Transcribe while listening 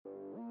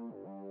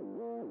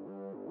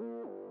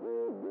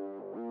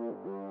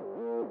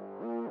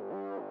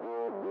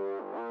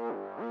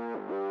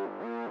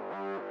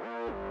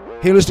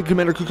Hey, listen to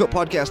Commander Cookout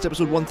Podcast,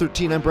 episode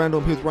 113. I'm Brando.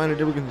 I'm here with Ryan, and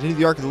today we're going to continue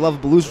the arc of the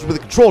Lovable Losers with a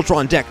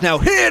Controltron deck. Now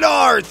hit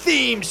our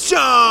theme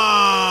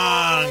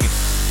song!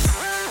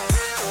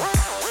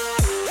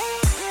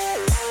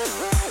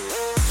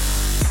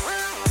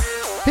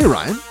 Hey,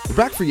 Ryan. We're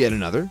back for yet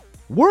another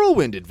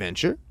whirlwind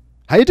adventure.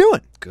 How you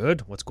doing?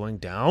 Good. What's going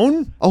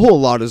down? A whole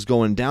lot is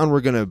going down.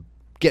 We're going to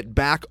get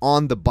back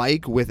on the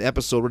bike with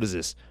episode, what is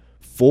this,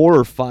 4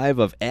 or 5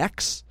 of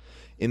X?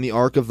 In the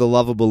arc of the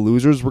Lovable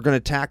Losers, we're going to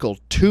tackle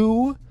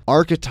 2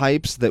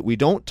 archetypes that we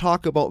don't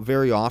talk about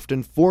very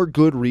often for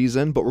good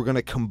reason, but we're going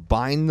to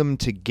combine them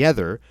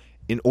together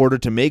in order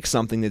to make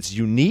something that's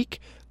unique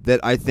that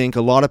I think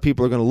a lot of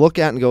people are going to look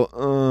at and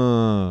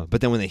go,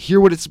 but then when they hear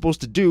what it's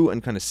supposed to do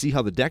and kind of see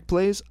how the deck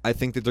plays, I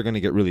think that they're going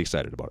to get really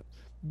excited about it.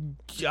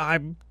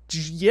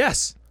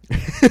 Yes.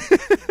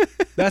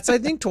 That's, I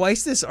think,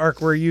 twice this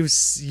arc where you've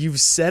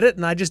said it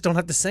and I just don't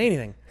have to say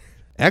anything.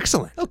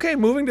 Excellent. Okay,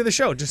 moving to the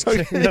show. Just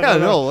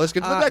no, let's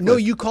get to the deck. No,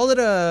 you call it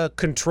a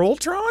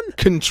Controltron?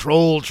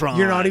 Controltron.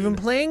 You're not even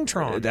playing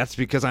Tron. That's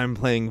because I'm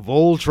playing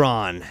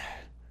Voltron.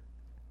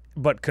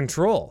 But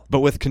control.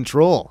 But with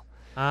control.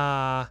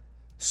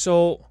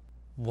 So,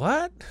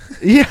 what?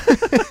 Yeah.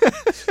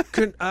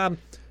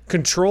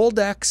 Control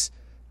decks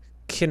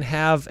can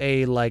have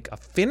a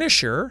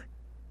finisher.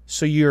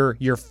 So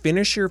your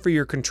finisher for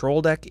your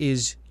control deck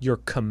is your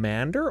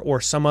commander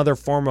or some other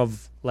form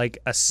of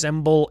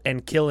assemble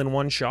and kill in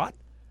one shot?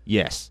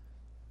 Yes.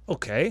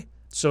 Okay.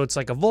 So it's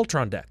like a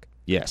Voltron deck.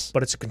 Yes.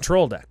 But it's a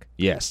control deck.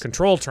 Yes.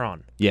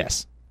 Controltron.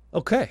 Yes.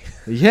 Okay.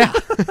 Yeah.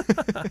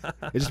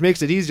 It just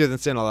makes it easier than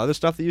saying all the other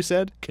stuff that you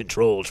said.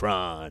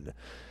 Controltron.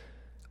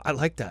 I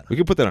like that. We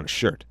could put that on a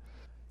shirt.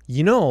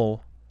 You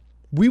know,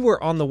 we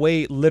were on the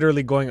way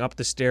literally going up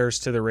the stairs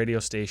to the radio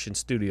station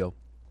studio.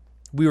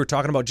 We were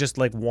talking about just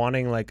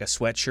wanting a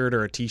sweatshirt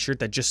or a t-shirt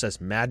that just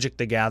says Magic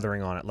the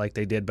Gathering on it like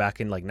they did back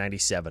in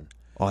 97.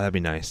 Oh, that'd be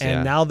nice.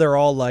 And now they're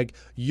all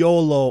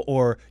YOLO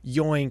or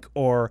Yoink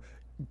or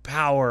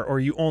Power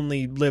or You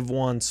Only Live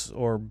Once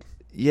or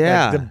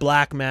the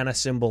Black Mana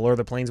symbol or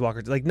the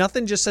Planeswalker.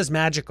 Nothing just says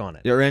Magic on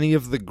it. Or any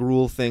of the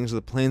Gruul things or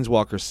the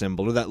Planeswalker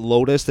symbol or that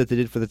Lotus that they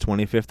did for the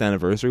 25th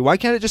anniversary. Why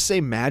can't it just say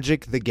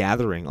Magic the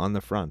Gathering on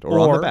the front or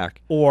on the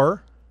back?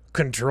 Or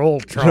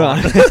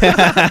Controltron.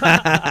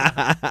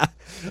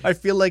 I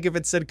feel like if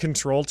it said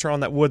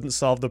Controltron, that wouldn't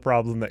solve the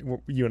problem that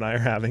you and I are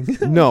having.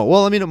 No.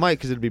 Well, I mean, it might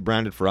because it'd be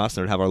branded for us and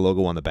it would have our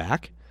logo on the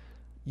back.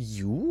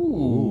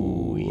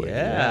 Ooh,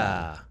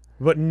 yeah.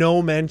 But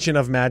no mention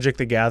of Magic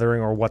the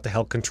Gathering or what the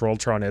hell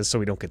Controltron is so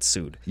we don't get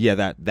sued. Yeah,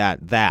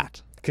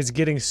 that. Because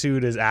getting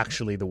sued is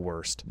actually the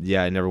worst.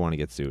 Yeah, I never want to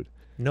get sued.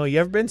 No, you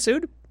ever been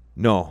sued?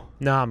 No.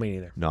 Nah, me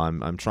neither. No,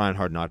 I'm trying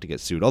hard not to get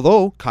sued.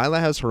 Although, Kyla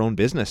has her own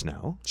business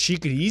now. She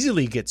could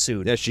easily get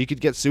sued. Yeah, she could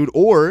get sued.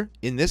 Or,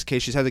 in this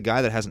case, she's had a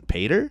guy that hasn't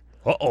paid her.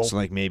 Uh-oh. So,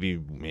 maybe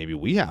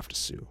we have to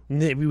sue.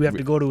 Maybe we have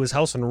to go to his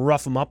house and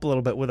rough him up a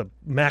little bit with a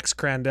Max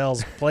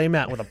Crandel's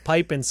playmat with a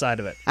pipe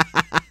inside of it.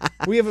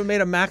 We haven't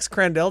made a Max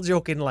Crandell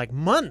joke in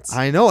months.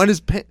 I know.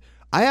 And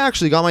I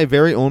actually got my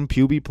very own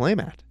Puby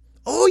playmat.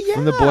 Oh, yeah.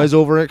 From the boys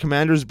over at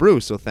Commander's Brew.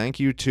 So, thank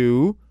you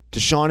to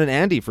Sean and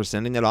Andy for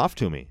sending that off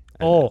to me.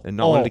 And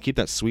not wanting to keep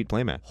that sweet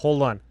playmat.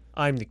 Hold on.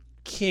 I'm the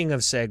king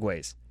of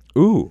segues.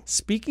 Ooh.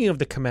 Speaking of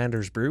the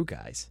Commander's Brew,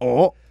 guys.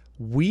 Oh.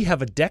 We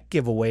have a deck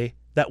giveaway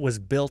that was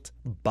built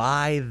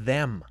by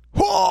them.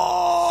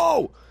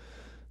 Whoa!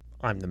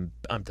 I'm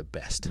the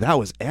best. That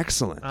was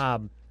excellent.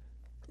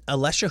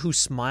 Alesha Who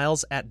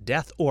Smiles at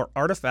Death, or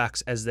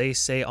Artifacts, as they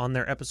say on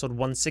their episode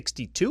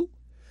 162.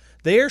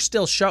 They are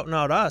still shouting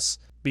out us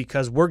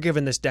because we're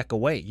giving this deck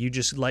away. You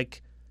just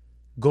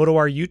go to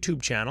our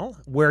YouTube channel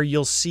where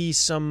you'll see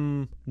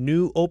some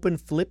new open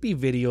flippy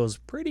videos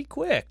pretty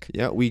quick.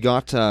 Yeah, we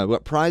got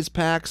prize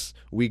packs.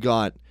 We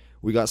got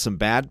some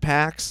bad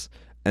packs,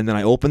 and then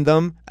I opened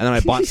them, and then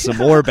I bought some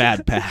more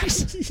bad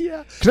packs.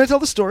 Yeah. Can I tell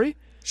the story?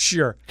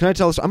 Sure. Can I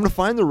tell the story? I'm going to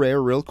find the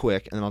rare real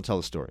quick, and then I'll tell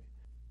the story.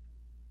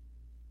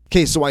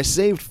 Okay, so I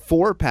saved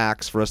 4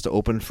 packs for us to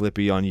open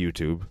flippy on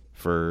YouTube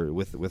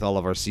with all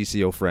of our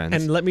CCO friends.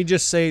 And let me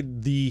just say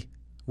the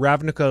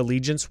Ravnica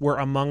Allegiance were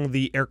among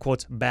the air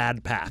quotes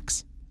bad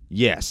packs.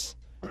 Yes.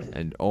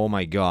 And oh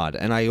my god.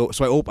 And I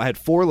had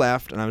 4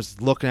 left and I was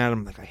looking at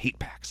them I hate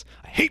packs.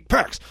 I hate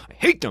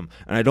them.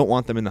 And I don't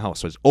want them in the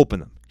house. So I just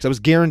opened them because I was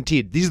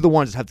guaranteed these are the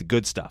ones that have the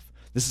good stuff.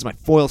 This is my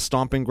foil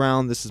stomping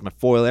ground. This is my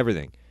foil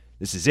everything.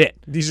 This is it.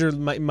 These are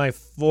my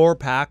 4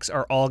 packs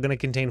are all going to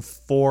contain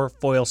 4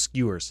 foil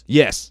skewers.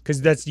 Yes.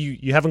 Because that's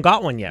you haven't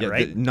got one yet,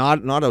 right?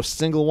 Not a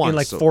single one.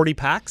 In 40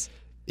 packs?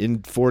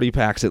 In 40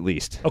 packs at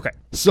least. Okay.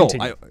 So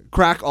continue. I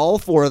crack all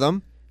 4 of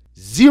them.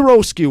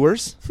 0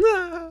 skewers.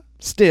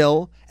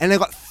 Still. And I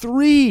got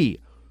 3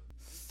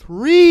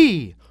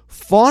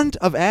 Font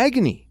of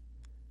Agony.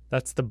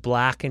 That's the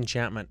black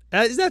enchantment.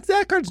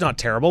 That card's not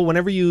terrible.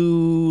 Whenever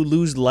you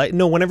lose life,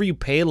 whenever you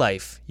pay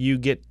life, you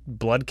get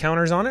blood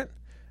counters on it.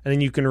 And then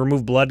you can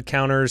remove blood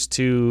counters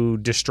to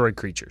destroy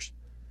creatures.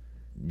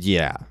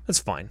 Yeah. That's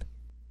fine.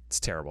 It's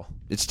terrible.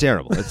 It's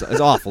terrible. It's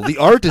awful. The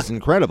art is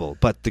incredible,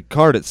 but the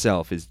card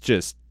itself is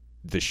just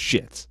the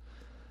shits.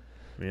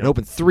 and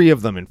open 3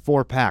 of them in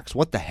 4 packs.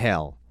 What the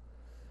hell?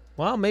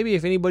 Well, maybe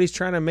if anybody's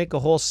trying to make a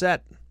whole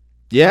set.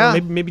 Yeah.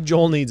 Maybe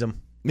Joel needs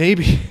them.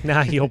 Maybe.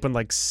 Nah, he opened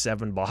like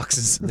 7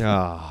 boxes.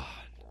 I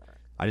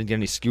didn't get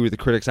any Skewer the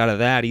Critics out of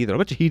that either. I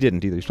bet you he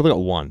didn't either. He's probably got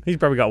 1. He's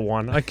probably got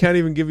 1. I can't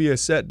even give you a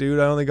set, dude.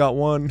 I only got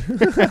 1.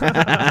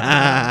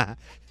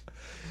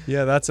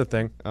 Yeah, that's a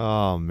thing.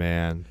 Oh,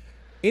 man.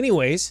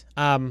 Anyways,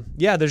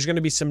 there's going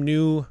to be some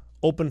new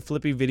Open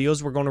Flippy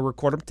videos. We're going to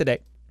record them today.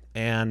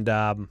 And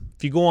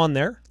if you go on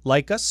there,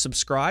 like us,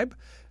 subscribe,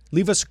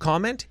 leave us a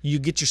comment, you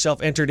get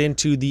yourself entered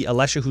into the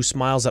Alesha Who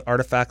Smiles at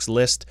Artifacts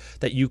list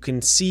that you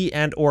can see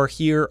and or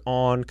hear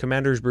on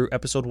Commander's Brew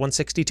episode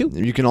 162.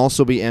 You can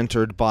also be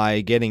entered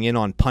by getting in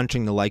on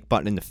punching the like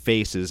button in the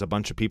face as a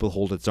bunch of people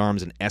hold its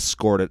arms and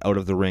escort it out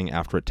of the ring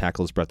after it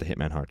tackles Bret the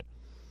Hitman Hart.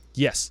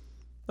 Yes,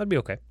 that'd be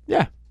okay.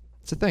 Yeah,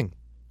 it's a thing.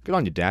 Good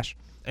on you, Dash.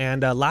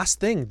 And last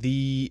thing,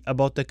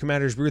 about the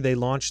Commander's Brew, they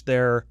launched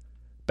their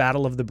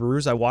Battle of the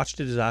Brewers. I watched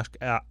it.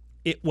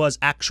 It was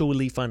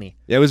actually funny.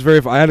 Yeah, it was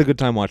very. I had a good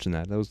time watching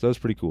that. That was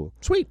pretty cool.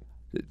 Sweet.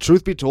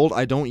 Truth be told,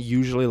 I don't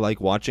usually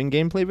like watching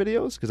gameplay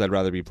videos because I'd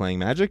rather be playing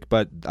Magic,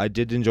 but I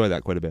did enjoy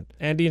that quite a bit.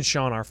 Andy and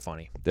Sean are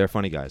funny. They're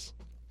funny guys.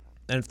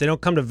 And if they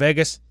don't come to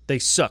Vegas, they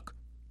suck.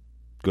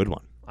 Good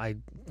one.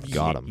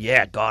 Got 'em.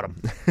 Yeah, got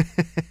them.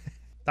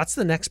 That's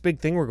the next big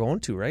thing we're going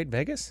to, right?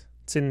 Vegas?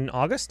 It's in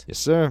August? Yes,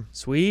 sir.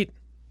 Sweet.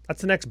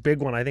 That's the next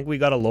big one. I think we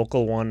got a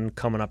local one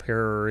coming up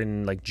here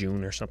in like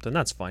June or something.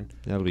 That's fine.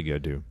 That'll be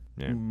good, too.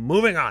 Yeah.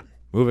 Moving on.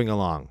 Moving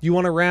along. You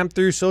want to ram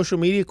through social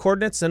media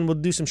coordinates and we'll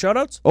do some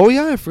shout-outs? Oh,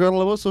 yeah, I forgot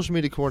all about social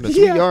media coordinates.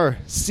 Yeah. We are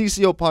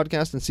CCO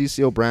Podcast and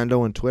CCO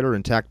Brando on Twitter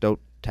and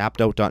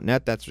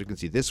tappedout.net. That's where you can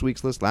see this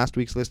week's list, last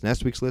week's list,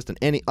 next week's list, and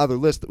any other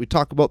list that we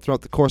talk about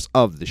throughout the course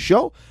of the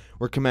show.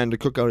 We're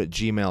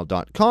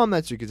commandercookout@gmail.com.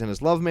 That's where you can send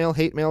us love mail,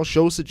 hate mail,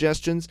 show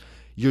suggestions,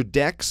 your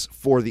decks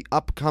for the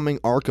upcoming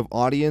Arc of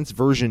Audience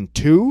version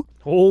 2.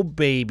 Oh,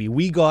 baby.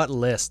 We got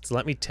lists,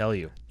 let me tell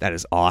you. That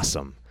is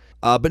awesome.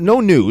 But no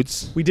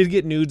nudes. We did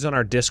get nudes on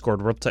our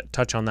Discord. We'll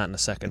touch on that in a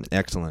second.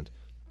 Excellent.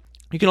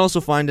 You can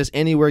also find us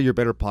anywhere your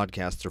better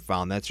podcasts are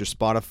found. That's your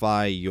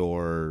Spotify,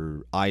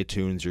 your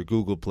iTunes, your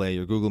Google Play,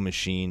 your Google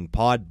Machine,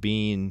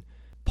 Podbean,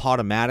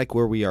 Podomatic,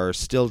 where we are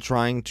still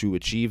trying to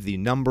achieve the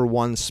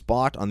 #1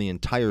 spot on the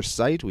entire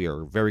site. We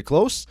are very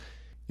close.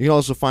 You can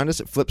also find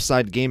us at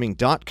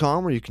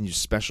flipsidegaming.com, where you can use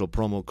special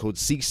promo code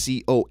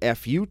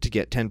CCOFU to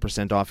get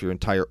 10% off your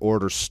entire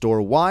order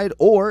store-wide.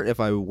 Or, if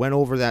I went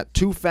over that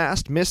too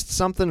fast, missed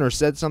something, or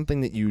said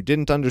something that you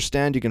didn't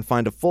understand, you can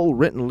find a full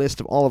written list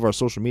of all of our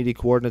social media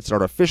coordinates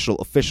at our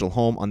official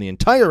home on the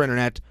entire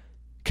internet,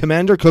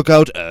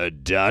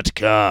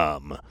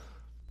 commandercookout.com.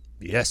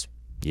 Yes.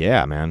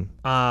 Yeah, man.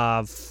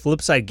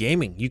 Flipside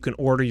Gaming. You can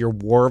order your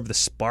War of the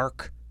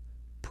Spark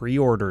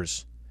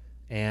pre-orders.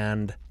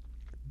 And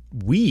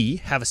we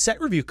have a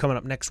set review coming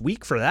up next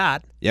week for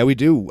that. Yeah, we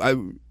do.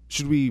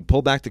 Should we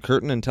pull back the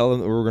curtain and tell them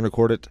that we're going to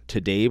record it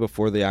today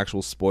before the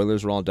actual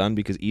spoilers are all done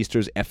because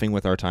Easter's effing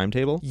with our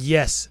timetable?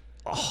 Yes.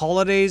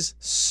 Holidays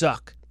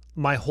suck.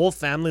 My whole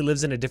family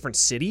lives in a different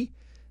city,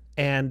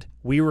 and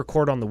we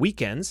record on the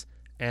weekends,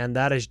 and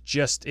that is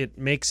just, it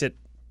makes it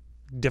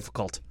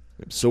difficult.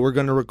 So we're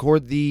going to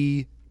record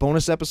the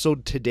bonus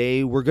episode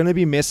today. We're going to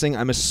be missing,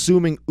 I'm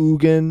assuming,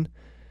 Ugin.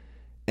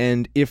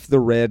 And if the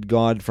red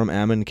god from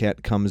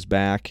Amonkhet comes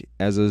back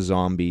as a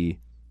zombie,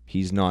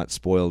 he's not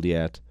spoiled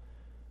yet.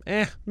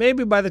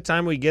 Maybe by the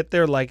time we get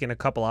there, like in a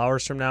couple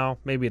hours from now,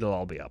 maybe it'll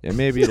all be up. Yeah,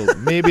 maybe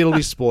it'll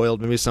be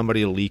spoiled. Maybe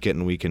somebody will leak it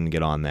and we can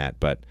get on that.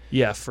 But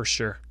yeah, for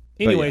sure.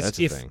 yeah, Anyways, that's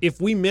a thing.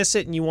 if we miss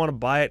it and you want to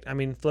buy it, I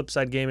mean,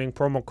 Flipside Gaming,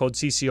 promo code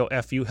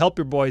CCOFU, help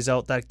your boys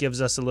out. That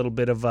gives us a little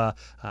bit of a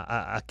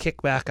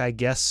kickback, I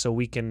guess, so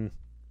we can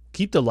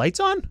keep the lights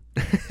on?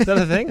 Is that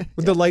a thing?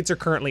 The lights are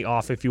currently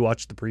off if you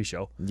watch the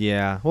pre-show.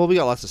 yeah, well, we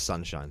got lots of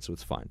sunshine, so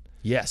it's fine.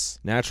 Yes.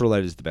 Natural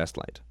light is the best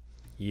light.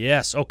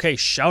 Yes. Okay,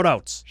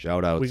 shout-outs.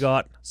 Shout outs. We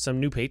got some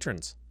new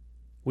patrons.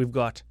 We've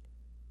got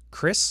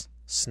Chris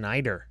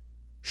Snyder.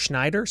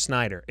 Snyder.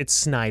 It's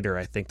Snyder,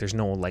 I think. There's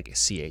no like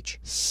CH.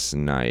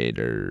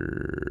 Schneider.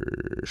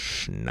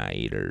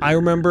 I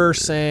remember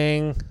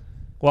saying,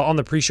 well, on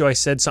the pre-show I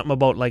said something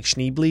about like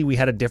Schneebly. We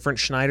had a different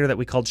Schneider that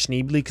we called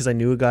Schneebly because I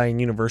knew a guy in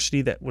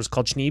university that was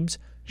called Schneebs.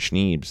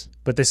 Schneebs.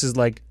 But this is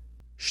like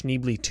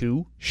Schneebly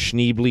 2.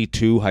 Schneebly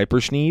 2 Hyper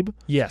Schneeb?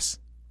 Yes.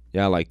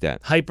 Yeah, I like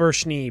that. Hyper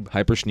Schneeb.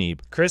 Hyper Schneeb.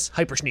 Chris,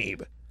 Hyper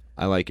Schneeb.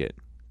 I like it.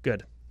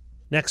 Good.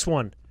 Next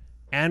one.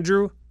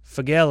 Andrew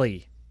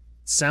Fagelli.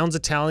 Sounds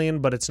Italian,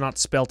 but it's not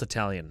spelt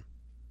Italian.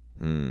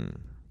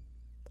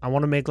 I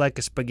want to make like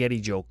a spaghetti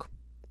joke.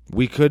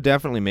 We could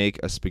definitely make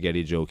a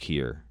spaghetti joke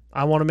here.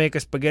 I want to make a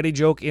spaghetti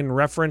joke in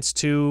reference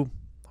to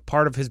a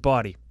part of his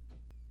body.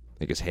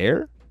 Like his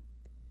hair?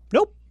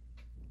 Nope.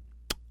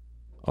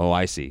 Oh,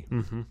 I see.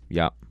 Mm-hmm.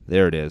 Yeah,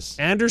 there it is.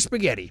 Andrew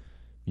Spaghetti.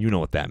 You know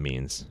what that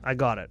means. I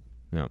got it.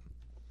 Yeah.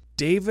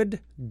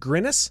 David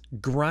Grinnis.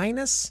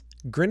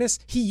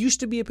 He used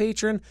to be a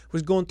patron,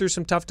 was going through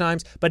some tough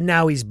times, but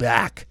now he's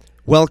back.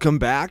 Welcome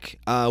back.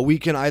 We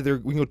can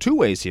go two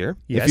ways here.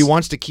 Yes. If he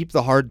wants to keep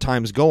the hard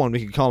times going, we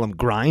can call him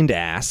Grind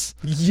Ass.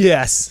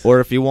 Yes. Or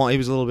if he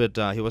was a little bit,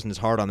 he wasn't as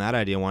hard on that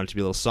idea, wanted to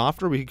be a little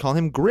softer, we could call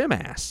him Grim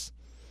Ass.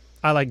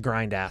 I like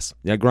Grind Ass.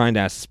 Yeah, Grind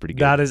Ass is pretty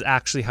good. That is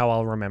actually how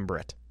I'll remember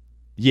it.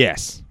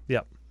 Yes.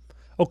 Yep.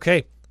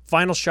 Okay.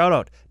 Final shout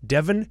out,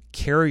 Devin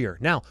Carrier.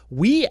 Now,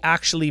 we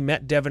actually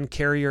met Devin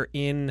Carrier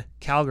in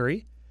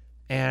Calgary,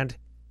 and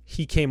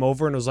he came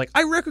over and was like,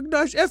 I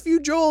recognize F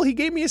you, Joel. He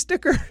gave me a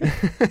sticker.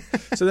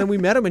 So then we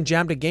met him and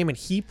jammed a game, and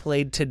he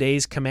played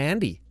today's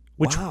Commandy,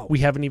 which Wow. we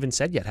haven't even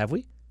said yet, have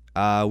we?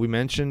 We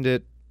mentioned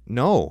it.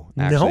 No,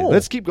 actually. No.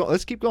 Let's keep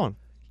going.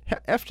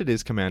 F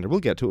today's commander. We'll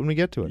get to it when we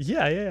get to it.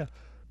 Yeah.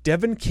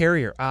 Devin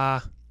Carrier.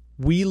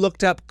 We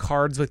looked up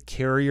cards with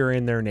Carrier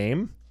in their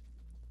name.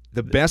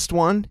 The best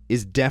one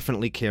is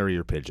definitely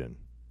Carrier Pigeon.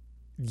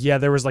 Yeah,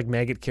 there was like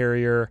Maggot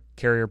Carrier,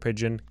 Carrier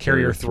Pigeon,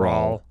 Carrier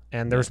Thrall,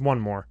 and there's one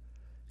more.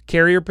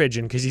 Carrier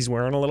Pigeon, because he's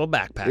wearing a little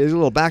backpack. There's a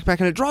little backpack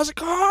and it draws a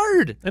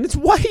card. And it's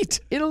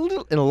white. In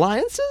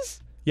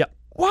alliances? Yep.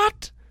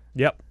 What?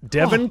 Yep.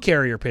 Devin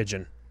Carrier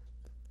Pigeon.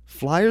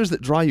 Flyers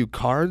that draw you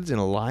cards in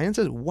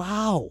alliances?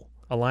 Wow.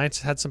 Alliance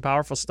had some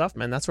powerful stuff,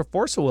 man. That's where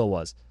Force of Will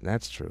was.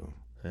 That's true.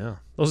 Yeah.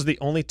 Those are the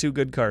only two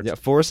good cards. Yeah,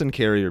 Force and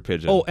Carrier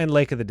Pigeon. Oh, and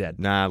Lake of the Dead.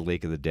 Nah,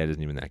 Lake of the Dead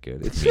isn't even that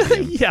good. It's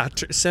medium. Yeah.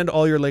 Send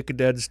all your Lake of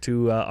Deads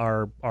to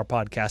our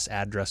podcast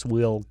address.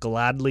 We'll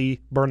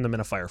gladly burn them in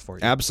a fire for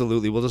you.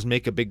 Absolutely. We'll just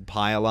make a big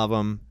pile of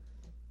them.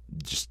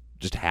 Just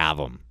have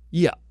them.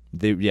 Yeah.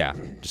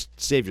 Just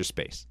save your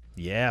space.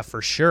 Yeah,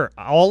 for sure.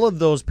 All of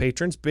those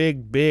patrons,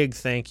 big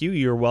thank you.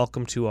 You're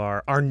welcome to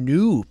our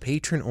new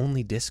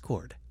patron-only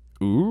Discord.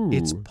 Ooh.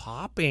 It's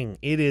popping.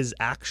 It is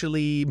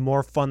actually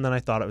more fun than I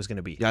thought it was going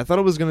to be. Yeah, I thought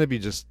it was going to be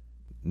just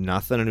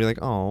nothing and be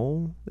like,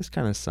 oh, this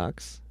kind of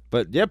sucks.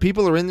 But yeah,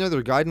 people are in there.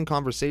 They're guiding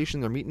conversation.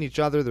 They're meeting each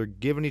other. They're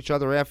giving each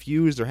other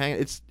FUs. They're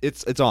hanging.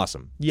 It's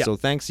awesome. Yeah. So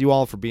thanks you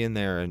all for being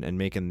there and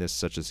making this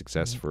such a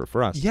success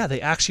for us. Yeah,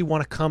 they actually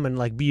want to come and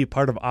like be a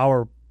part of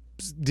our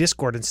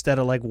Discord instead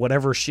of like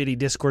whatever shitty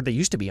Discord they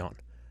used to be on.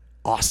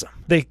 Awesome.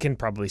 They can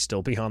probably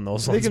still be on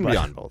those ones. They can be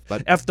on both.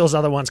 But F those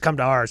other ones, come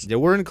to ours. yeah,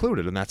 we're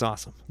included, and that's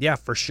awesome. Yeah,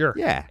 for sure.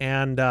 Yeah.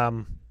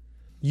 And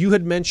you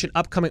had mentioned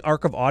upcoming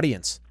Arc of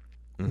Audience.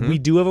 Mm-hmm. We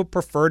do have a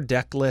preferred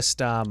deck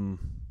list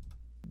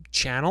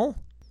channel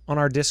on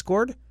our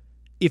Discord.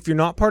 If you're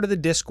not part of the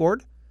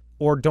Discord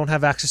or don't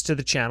have access to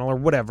the channel or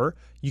whatever,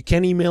 you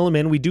can email them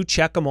in. We do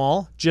check them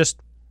all. Just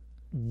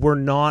we're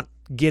not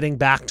getting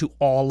back to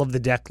all of the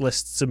deck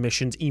list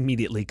submissions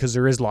immediately because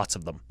there is lots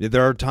of them. Yeah,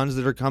 there are tons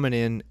that are coming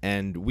in,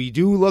 and we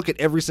do look at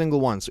every single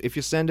one. So if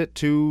you send it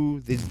to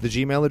the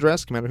Gmail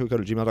address,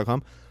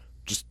 commanderwhocode@gmail.com,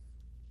 just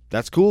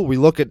that's cool. We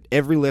look at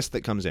every list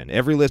that comes in.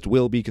 Every list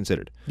will be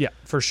considered. Yeah,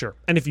 for sure.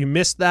 And if you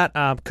missed that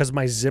because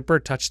my zipper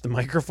touched the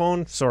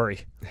microphone,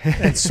 sorry.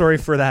 And sorry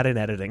for that in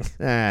editing.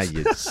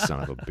 You son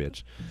of a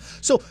bitch.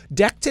 So,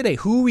 deck today,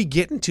 who are we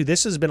getting to?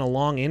 This has been a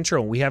long intro,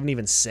 and we haven't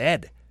even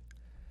said.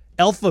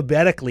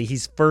 Alphabetically,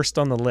 he's first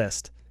on the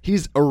list.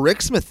 He's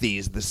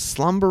Eryximethys, the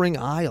Slumbering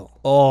Isle.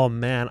 Oh,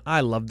 man,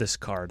 I love this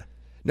card.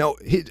 Now,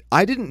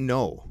 I didn't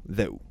know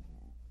that.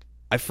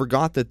 I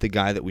forgot that the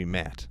guy that we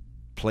met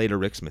played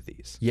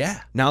Eryximethys.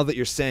 Yeah. Now that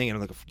you're saying it, I'm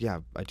like,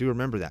 yeah, I do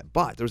remember that.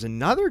 But there was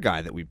another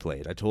guy that we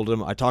played. I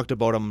talked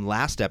about him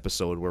last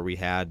episode where we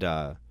had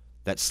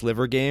that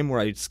sliver game where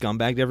I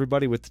scumbagged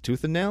everybody with the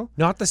tooth and nail.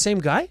 Not the same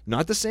guy?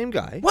 Not the same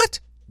guy. What?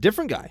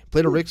 Different guy.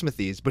 Played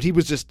Eryximethys, but he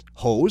was just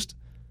hosed.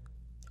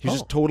 He was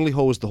just totally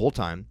hosed the whole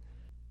time.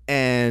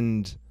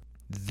 And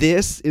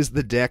this is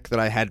the deck that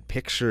I had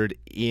pictured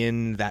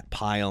in that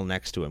pile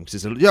next to him. Because he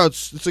said, yeah,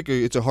 it's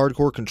a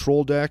hardcore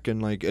control deck, and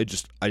like I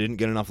didn't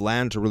get enough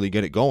land to really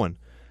get it going.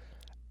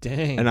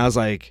 Dang. And I was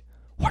like,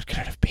 what could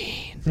it have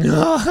been?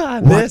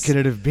 What What could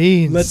it have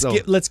been?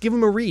 Let's give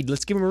him a read.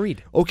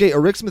 Okay,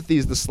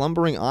 Eryximethys, the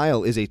Slumbering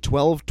Isle, is a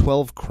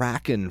 12/12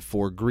 Kraken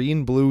for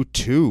green-blue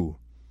 2.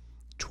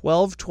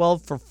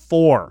 12/12 for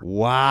 4.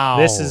 Wow.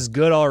 This is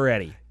good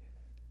already.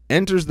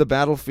 Enters the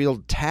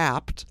battlefield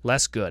tapped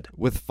Less good.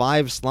 with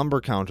 5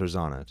 slumber counters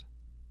on it.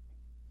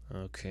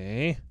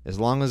 Okay. As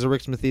long as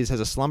Eryximethys has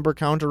a slumber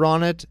counter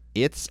on it,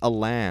 it's a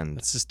land.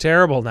 This is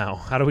terrible now.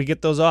 How do we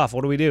get those off?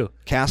 What do we do?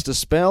 Cast a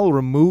spell,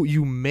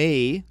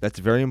 that's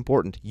very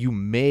important, you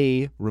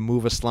may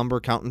remove a slumber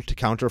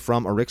counter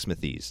from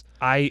Eryximethys.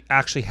 I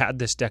actually had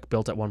this deck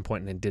built at one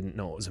point and I didn't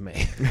know it was a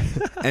May.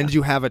 And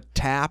you have a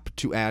tap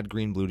to add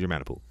green-blue to your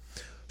mana pool.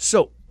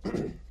 So,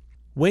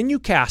 when you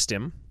cast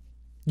him,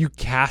 you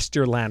cast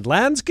your land.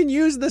 Lands can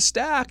use the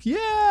stack.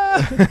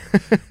 Yeah!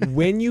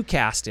 When you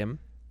cast him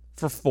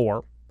for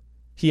 4,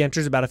 he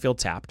enters the battlefield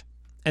tapped,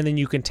 and then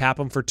you can tap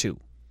him for 2.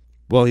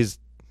 Well, he's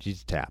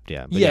tapped,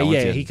 yeah. But Yeah, once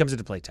in- he comes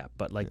into play tap,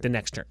 but like the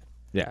next turn.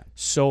 Yeah.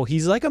 So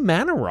he's like a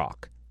mana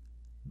rock.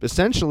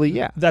 Essentially,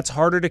 yeah. That's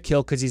harder to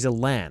kill because he's a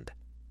land.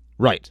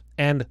 Right.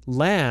 And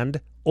land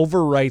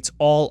overwrites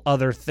all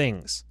other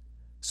things.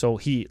 So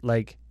he,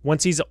 like,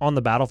 once he's on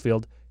the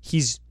battlefield,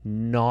 he's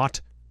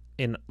not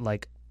in,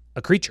 like,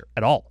 a creature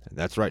at all.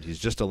 That's right. He's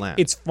just a land.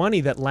 It's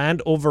funny that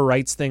land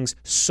overwrites things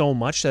so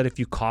much that if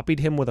you copied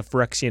him with a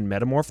Phyrexian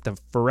Metamorph, the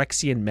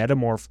Phyrexian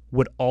Metamorph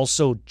would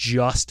also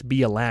just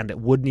be a land. It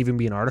wouldn't even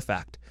be an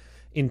artifact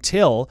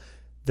until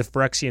the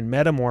Phyrexian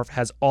Metamorph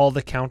has all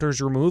the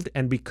counters removed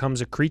and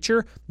becomes a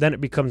creature. Then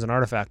it becomes an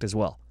artifact as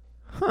well.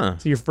 Huh.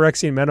 So your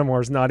Phyrexian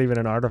Metamorph is not even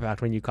an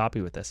artifact when you copy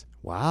with this.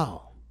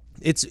 Wow.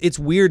 It's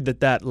weird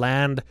that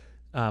land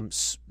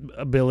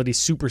ability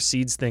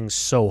supersedes things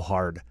so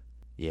hard.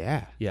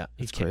 Yeah. Yeah,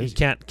 he crazy.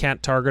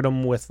 can't target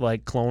him with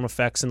like clone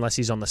effects unless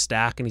he's on the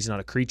stack and he's not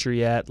a creature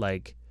yet.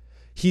 Like,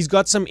 he's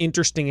got some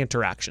interesting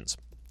interactions.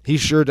 He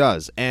sure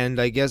does. And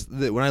I guess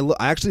that when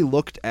I actually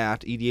looked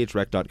at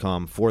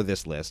edhrec.com for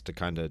this list to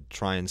kind of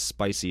try and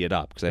spicy it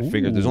up, because I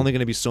figured there's only going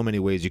to be so many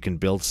ways you can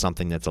build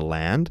something that's a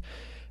land.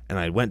 And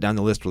I went down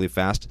the list really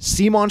fast.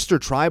 Sea Monster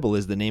Tribal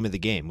is the name of the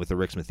game with the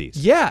Rixmathes.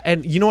 Yeah,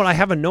 and you know what? I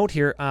have a note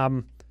here.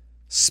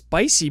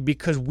 Spicy,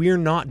 because we're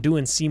not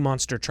doing Sea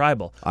Monster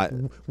Tribal.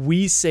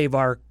 We save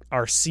our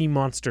Sea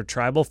Monster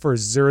Tribal for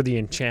Zur the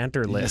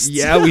Enchanter list.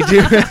 Yeah, we do.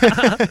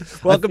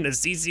 Welcome to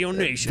CCO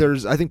Nation.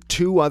 There's, I think,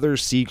 2 other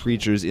sea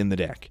creatures in the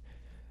deck.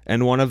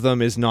 And one of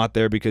them is not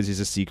there because he's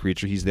a sea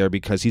creature. He's there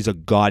because he's a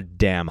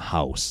goddamn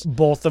house.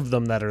 Both of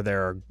them that are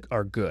there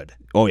are good.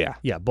 Oh, yeah.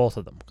 Yeah, both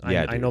of them.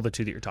 Yeah, I know the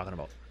 2 that you're talking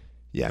about.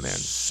 Yeah, man.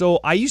 So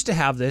I used to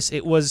have this.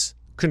 It was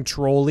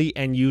Control-y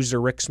and use a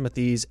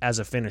Rixmathes as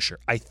a finisher.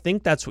 I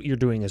think that's what you're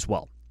doing as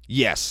well.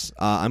 Yes.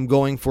 I'm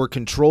going for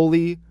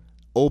Control-y,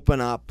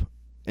 open up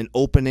an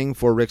opening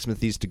for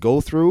Rixmathes to go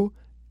through,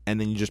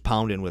 and then you just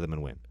pound in with him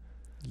and win.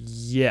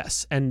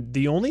 Yes. And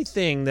the only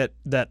thing that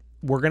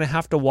we're going to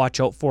have to watch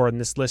out for in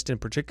this list in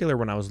particular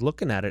when I was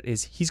looking at it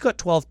is he's got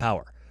 12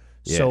 power.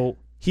 Yeah. So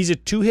he's a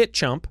 2-hit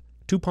chump,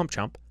 2-pump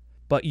chump,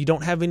 but you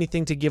don't have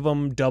anything to give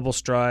him double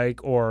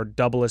strike or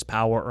double his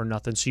power or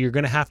nothing. So you're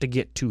going to have to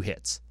get 2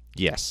 hits.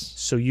 Yes.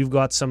 So you've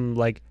got some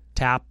like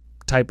tap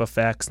type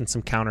effects and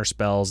some counter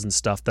spells and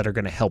stuff that are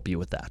going to help you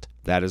with that.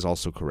 That is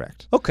also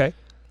correct. Okay.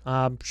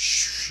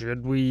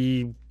 Should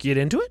we get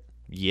into it?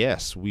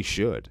 Yes, we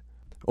should.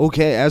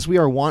 Okay, as we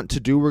are wont to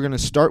do, we're going to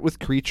start with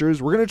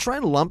creatures. We're going to try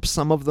and lump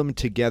some of them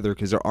together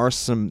because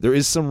there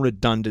is some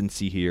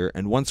redundancy here.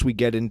 And once we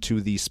get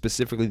into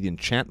specifically the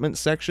enchantment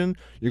section,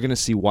 you're going to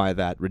see why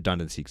that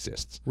redundancy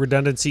exists.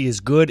 Redundancy is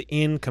good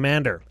in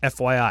Commander,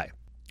 FYI.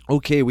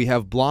 Okay, we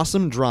have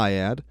Blossom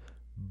Dryad,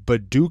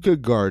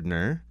 Baduka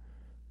Gardener,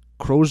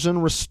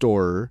 Crozian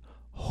Restorer,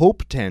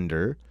 Hope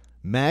Tender,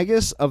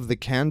 Magus of the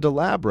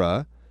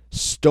Candelabra,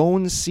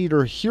 Stone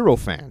Cedar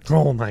Hierophant.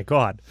 Oh my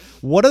god.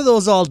 What do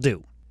those all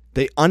do?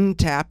 They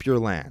untap your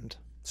land.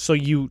 So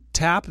you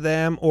tap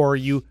them or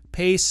you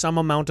pay some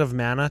amount of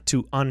mana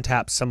to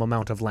untap some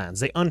amount of lands.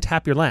 They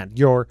untap your land.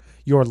 Your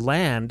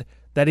land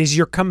that is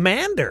your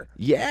commander.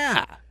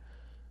 Yeah.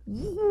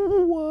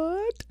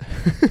 What?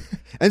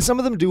 And some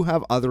of them do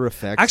have other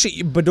effects.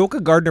 Actually,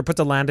 Badoka Gardener puts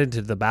a land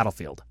into the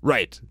battlefield.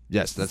 Right.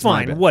 Yes, that's my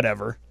fine, bad.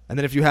 whatever. And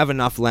then if you have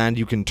enough land,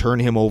 you can turn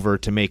him over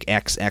to make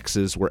X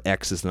X's, where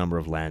X is the number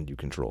of land you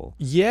control.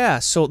 Yeah,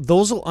 so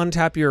those will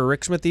untap your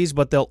Rixmathes,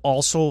 but they'll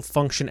also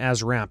function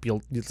as ramp.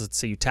 Let's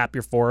say you tap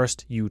your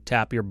forest, you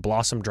tap your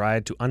Blossom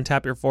Dryad to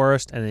untap your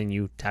forest, and then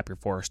you tap your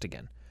forest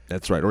again.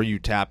 That's right. Or you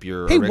tap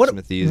your Hey,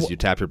 Rixmathes, you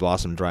tap your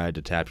Blossom Dryad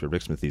to tap your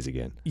Rixmathes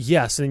again.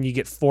 Yes, and then you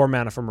get 4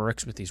 mana from a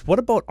Rixmathes. What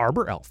about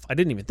Arbor Elf? I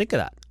didn't even think of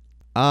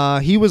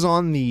that. He's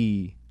on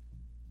the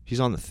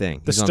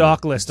thing. The He's on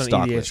stock list on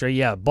stock EDH, list. right?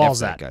 Yeah, balls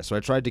that that. guy. So I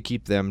tried to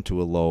keep them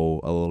to a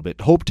little bit.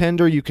 Hope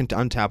Tender, you can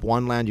untap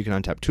 1 land, you can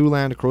untap 2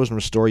 land. Crozian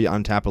Restore, you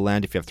untap a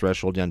land. If you have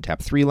Threshold, you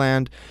untap 3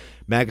 land.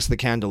 Magus the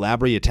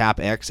Candelabra, you tap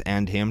X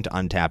and him to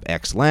untap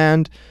X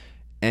land.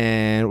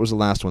 And what was the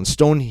last one?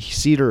 Stone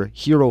Cedar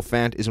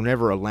Hierophant is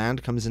whenever a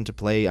land comes into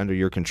play under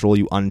your control,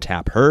 you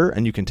untap her,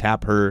 and you can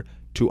tap her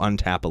to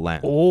untap a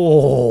land.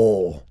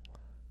 Oh.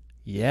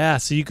 Yeah,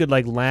 so you could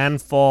like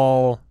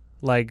landfall,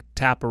 like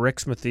tap a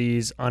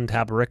Rixmathes,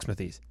 untap a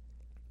Rixmathes.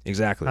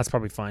 Exactly. That's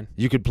probably fine.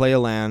 You could play a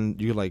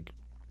land, you could like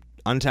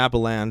untap a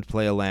land,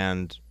 play a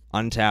land,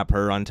 untap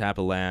her, untap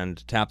a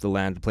land, tap the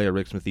land, play a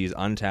Rixmathes,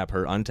 untap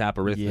her, untap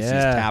a Rixmathes,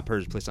 tap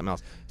her, play something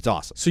else. It's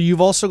awesome. So you've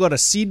also got a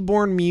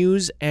Seedborn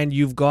Muse, and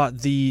you've got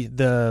the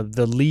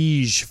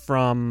Liege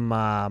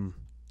from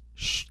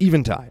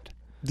Eventide.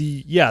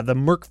 the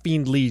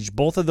Murkfiend Liege.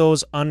 Both of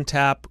those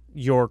untap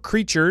your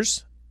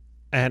creatures,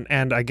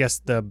 and I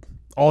guess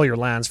all your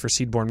lands for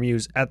Seedborn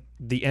Muse at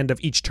the end of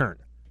each turn.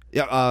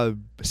 Yeah,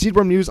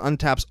 Seedborn Muse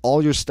untaps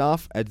all your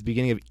stuff at the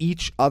beginning of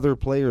each other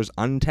player's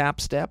untap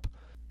step.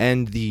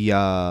 And the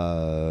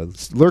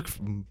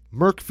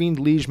Murkfiend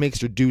Liege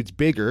makes your dudes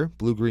bigger.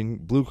 Blue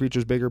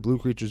creatures bigger, blue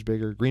creatures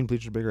bigger, green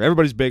creatures bigger.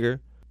 Everybody's bigger.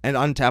 And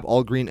untap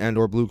all green and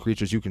or blue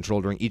creatures you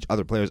control during each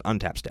other player's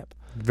untap step.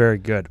 Very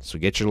good. So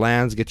get your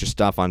lands, get your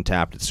stuff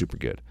untapped. It's super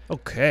good.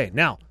 Okay,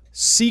 now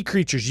Sea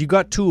creatures, you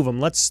got 2 of them.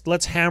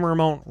 Let's hammer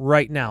them out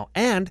right now.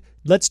 And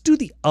let's do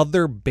the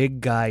other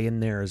big guy in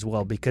there as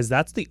well, because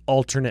that's the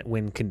alternate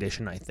win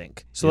condition, I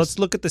think. So Yes. let's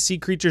look at the sea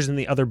creatures and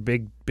the other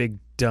big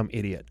dumb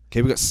idiot.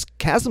 Okay, we got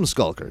Chasm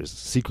Skulkers,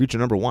 sea creature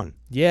number 1.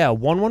 Yeah,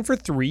 1/1 for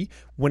 3.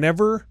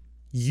 Whenever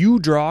you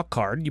draw a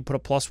card, you put a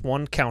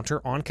 +1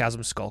 counter on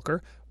Chasm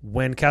Skulker.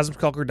 When Chasm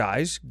Skulker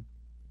dies,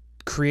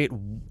 create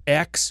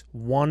X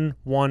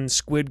 1/1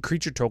 squid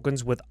creature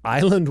tokens with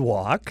Island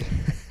Walk,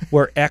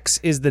 where X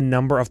is the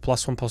number of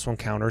 +1/+1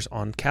 counters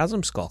on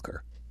Chasm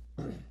Skulker.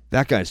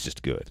 That guy's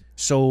just good.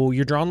 So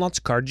you're drawing lots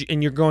of cards,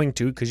 and you're going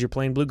to, because you're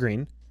playing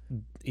blue-green.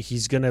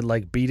 He's going to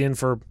like beat in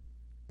for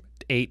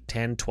 8,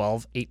 10,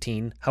 12,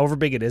 18, however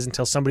big it is,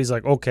 until somebody's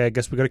like, okay, I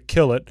guess we got to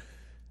kill it.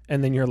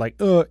 And then you're like,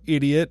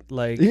 idiot.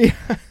 Like, Yeah.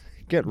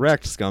 Get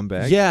wrecked,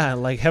 scumbag. yeah,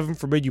 like heaven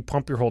forbid you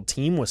pump your whole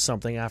team with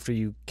something after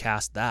you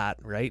cast that,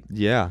 right?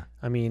 Yeah.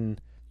 I mean,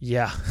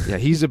 yeah. Yeah,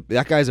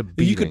 that guy's a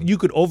beating. You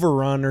could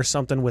overrun or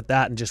something with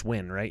that and just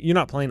win, right? You're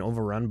not playing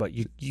overrun, but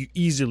you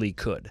easily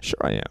could. Sure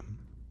I am.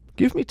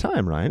 Give me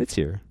time, Ryan. It's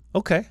here.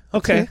 Okay.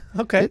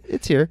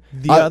 It's here.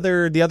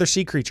 The other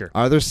sea creature.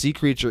 Other sea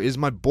creature is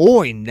my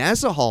boy,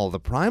 Nezahal, the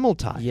Primal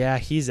type. Yeah,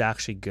 he's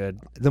actually good.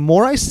 The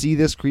more I see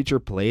this creature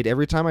played,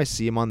 every time I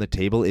see him on the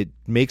table, it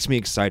makes me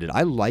excited.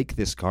 I like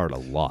this card a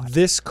lot.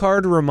 This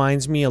card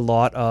reminds me a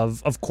lot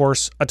of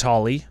course,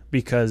 Atali,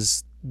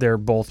 because they're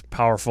both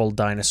powerful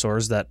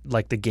dinosaurs that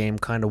like the game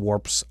kind of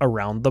warps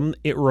around them.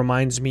 It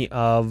reminds me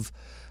of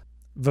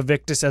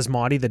Vivictus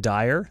Asmodi the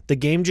Dyer. The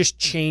game just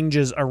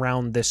changes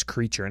around this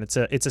creature, and it's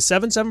a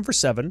 7/7 for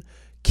 7.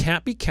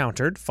 Can't be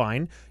countered.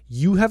 Fine.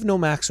 You have no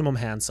maximum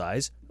hand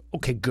size.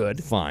 Okay,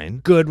 good. Fine.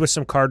 Good with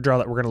some card draw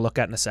that we're going to look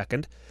at in a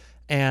second.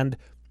 And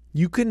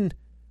you can,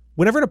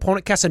 whenever an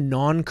opponent casts a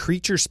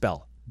non-creature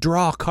spell,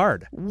 draw a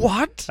card.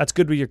 What? That's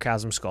good with your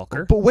Chasm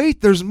Skulker. But wait,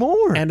 there's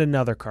more. And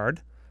another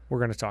card we're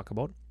going to talk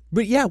about.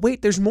 But yeah,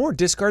 wait, there's more.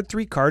 Discard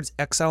 3 cards,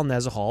 exile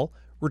Nezahal,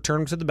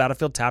 return to the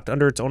battlefield tapped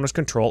under its owner's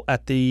control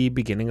at the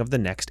beginning of the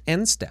next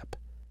end step.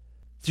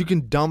 You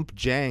can dump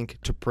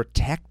Jank to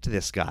protect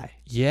this guy.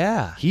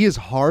 Yeah. He is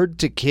hard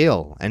to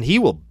kill, and he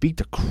will beat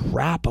the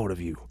crap out of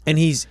you. And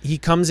he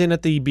comes in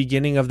at the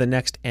beginning of the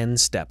next end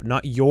step,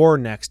 not your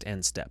next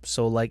end step.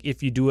 So like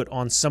if you do it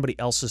on somebody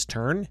else's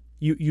turn,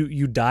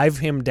 you dive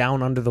him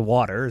down under the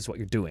water is what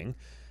you're doing.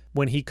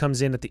 When he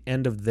comes in at the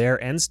end of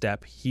their end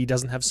step, he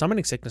doesn't have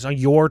summoning sickness on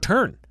your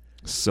turn.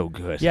 So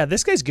good. Yeah,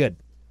 this guy's good.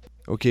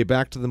 Okay,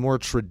 back to the more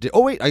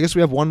oh, wait, I guess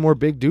we have one more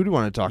big dude we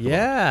want to talk about.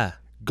 Yeah.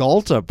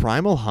 Galta,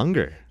 Primal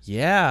Hunger.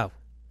 Yeah.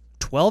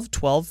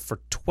 12/12 for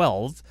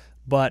 12,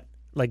 but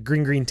like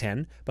green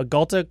 10. But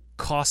Galta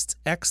costs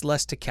X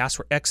less to cast,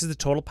 where X is the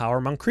total power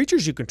among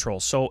creatures you control.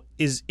 So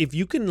if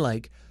you can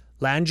like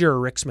land your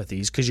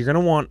Erixmathes, because you're going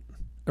to want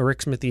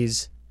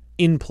Erixmathes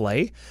in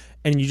play,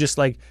 and you just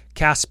like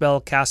cast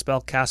spell,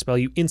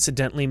 you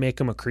incidentally make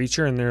them a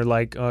creature, and they're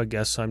like, oh, I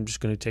guess I'm just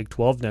going to take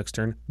 12 next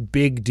turn.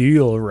 Big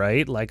deal,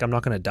 right? Like, I'm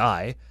not going to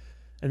die.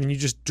 And then you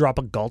just drop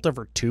a Galta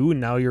for 2, and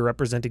now you're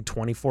representing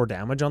 24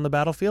 damage on the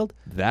battlefield.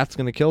 That's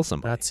going to kill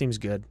somebody. That seems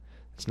good.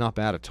 It's not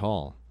bad at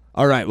all.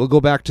 All right, we'll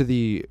go back to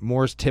the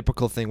more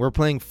typical thing. We're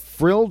playing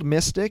Frilled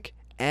Mystic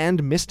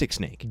and Mystic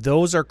Snake.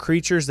 Those are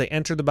creatures. They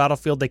enter the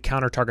battlefield. They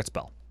counter target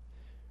spell.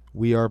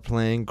 We are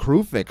playing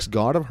Krufix,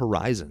 God of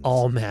Horizons.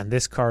 Oh, man,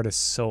 this card is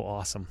so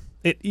awesome.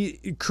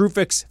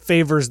 Krufix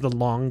favors the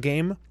long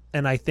game,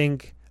 and I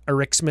think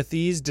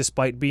Erixmathes,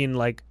 despite being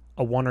like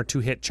a 1 or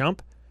 2 hit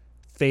chump,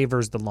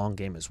 favors the long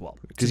game as well.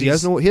 Because he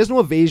has no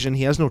evasion,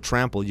 he has no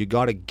trample. You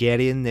got to get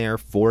in there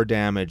for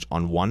damage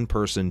on one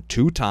person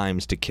 2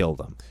 times to kill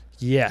them.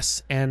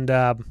 Yes, and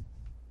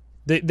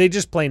they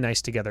just play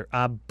nice together.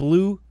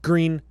 Blue,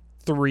 green,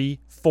 3,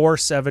 4,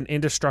 7,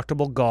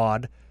 indestructible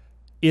god.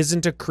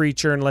 Isn't a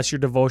creature unless your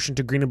devotion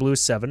to green and blue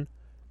is 7.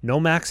 No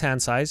max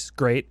hand size.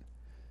 Great.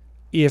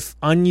 If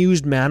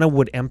unused mana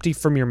would empty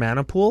from your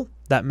mana pool,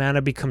 that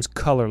mana becomes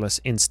colorless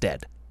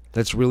instead.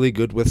 That's really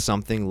good with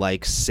something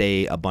like,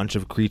 say, a bunch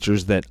of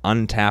creatures that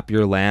untap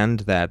your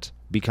land that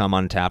become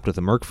untapped with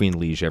a Murkfiend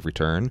Liege every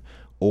turn,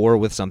 or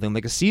with something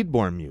like a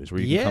Seedborn Muse,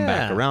 where you can come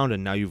back around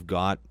and now you've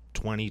got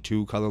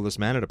 22 colorless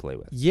mana to play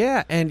with.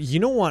 Yeah, and you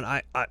know what?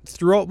 I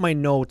throughout my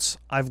notes,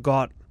 I've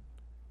got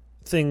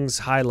things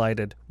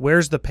highlighted.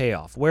 Where's the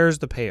payoff? Where's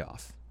the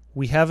payoff?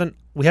 We haven't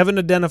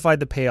identified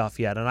the payoff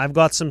yet, and I've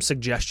got some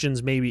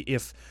suggestions. Maybe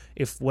if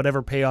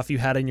whatever payoff you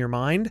had in your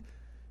mind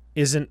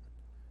isn't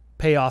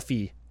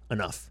payoffy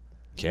enough.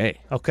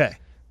 Okay.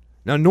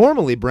 Now,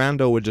 normally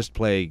Brando would just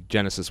play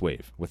Genesis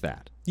Wave with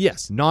that.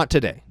 Yes. Not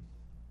today.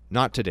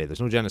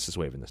 There's no Genesis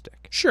Wave in this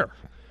deck. Sure.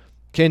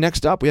 Okay,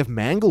 next up we have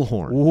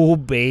Manglehorn. Oh,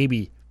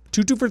 baby.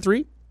 2/2 for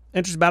 3.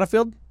 Enters the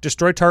battlefield.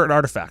 Destroy target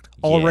artifact.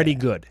 Already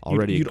good.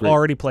 You'd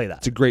already play that.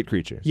 It's a great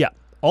creature. Yeah.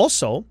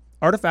 Also,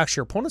 artifacts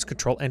your opponent's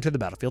control enter the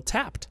battlefield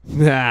tapped.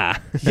 Yeah,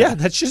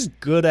 that's just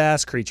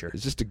good-ass creature.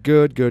 It's just a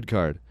good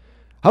card.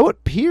 How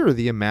about Peer,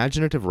 the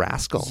Imaginative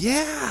Rascal?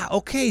 Yeah,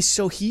 okay,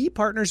 so he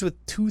partners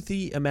with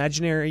Toothy,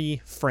 Imaginary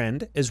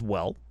Friend, as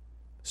well.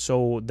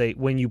 So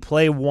when you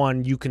play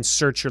one, you can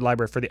search your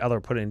library for the other,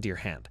 put it into your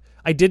hand.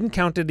 I didn't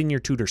count it in your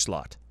tutor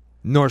slot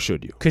Nor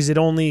should you. because they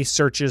only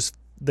search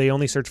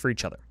for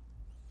each other.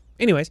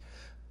 Anyways,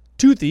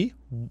 Toothy,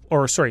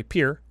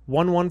 Pier,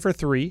 1/1 for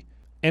 3.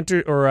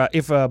 Enter, or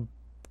if a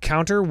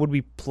counter would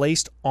be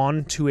placed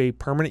onto a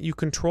permanent you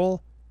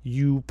control,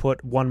 you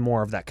put one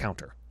more of that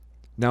counter.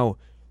 Now,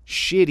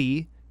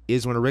 shitty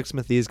is when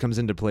Erixmathes comes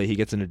into play, he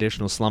gets an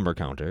additional slumber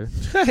counter.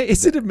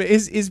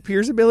 Is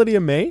Pier's ability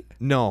a May?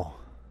 No.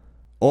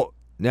 Oh,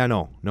 yeah,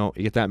 no.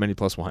 You get that many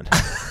 +1.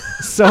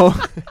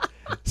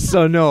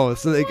 so no.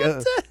 So they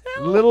get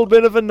a little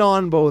bit of a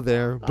non-bow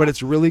there, but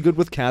it's really good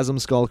with Chasm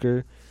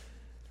Skulker,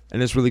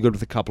 and it's really good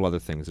with a couple other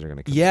things that are going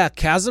to come. Yeah,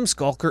 Chasm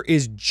Skulker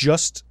is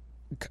just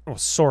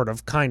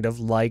kind of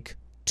like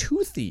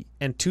Toothy.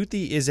 And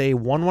Toothy is a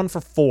 1/1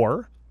 for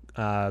 4,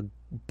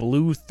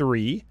 blue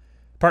 3,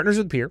 partners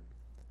with Pier.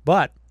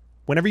 But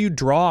whenever you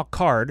draw a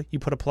card, you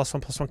put a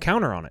 +1/+1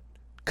 counter on it.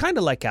 Kind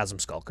of like Chasm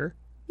Skulker.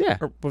 Yeah.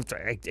 Or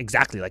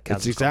exactly like Chasm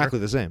It's Skulker. exactly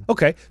the same.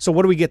 Okay, so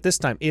what do we get this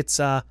time? It's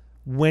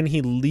when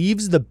he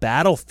leaves the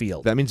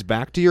battlefield. That means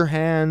back to your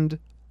hand,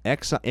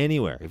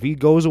 anywhere. If he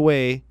goes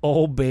away,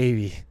 Oh,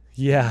 baby.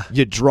 Yeah.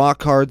 you draw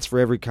cards for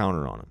every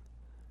counter on him.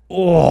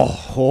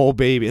 Oh,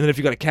 baby. And then if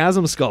you got a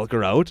Chasm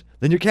Skulker out,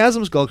 then your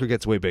Chasm Skulker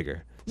gets way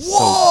bigger.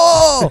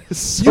 Whoa!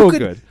 So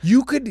good.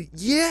 You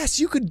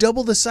could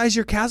double the size of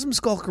your Chasm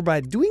Skulker by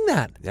doing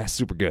that. That's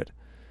super good.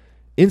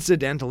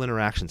 Incidental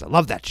interactions. I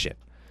love that shit.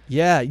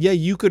 Yeah,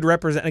 you could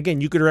represent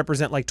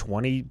like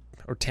 20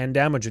 or 10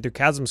 damage with your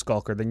Chasm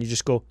Skulker. Then you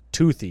just go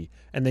Toothy,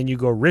 and then you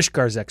go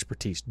Rishkar's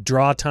Expertise,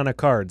 draw a ton of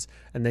cards,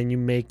 and then you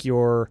make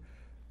your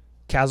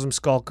Chasm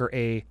Skulker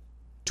a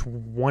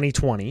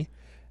 20/20,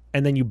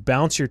 and then you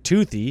bounce your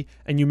Toothy,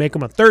 and you make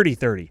them a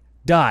 30/30.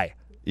 Die.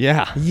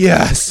 Yeah.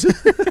 Yes.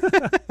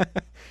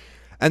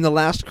 And the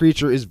last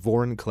creature is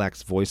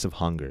Vorinclex, Voice of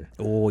Hunger.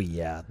 Oh,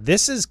 yeah.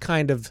 This is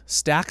kind of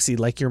Staxy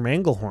like your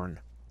Manglehorn.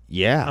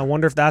 Yeah. I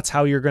wonder if that's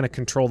how you're going to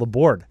control the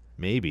board.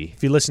 Maybe.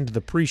 If you listen to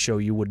the pre-show,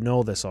 you would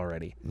know this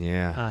already.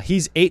 Yeah.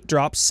 He's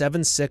 8-drop,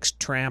 7/6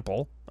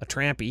 trample, a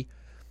trampy.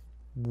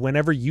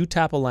 Whenever you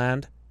tap a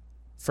land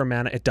for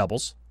mana, it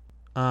doubles.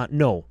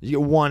 No. You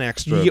get one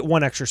extra. You get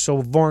one extra,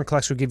 so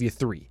Vorinclex would give you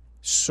 3.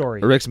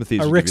 Sorry.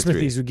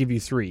 Erixmathes would give you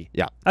 3.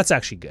 Yeah. That's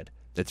actually good.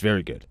 That's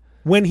very good.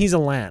 When he's a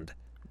land.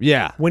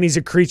 Yeah. When he's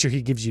a creature,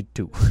 he gives you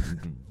 2.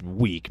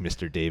 Weak,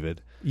 Mr.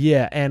 David.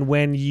 Yeah, and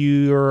when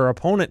your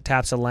opponent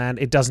taps a land,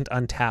 it doesn't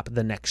untap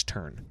the next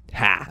turn.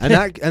 Ha! And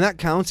that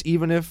counts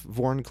even if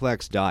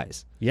Vorinclex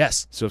dies.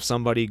 Yes. So if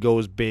somebody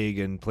goes big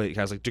and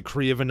has like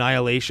Decree of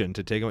Annihilation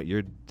to take out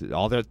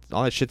all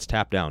that shit's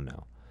tapped down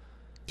now.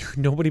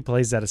 Nobody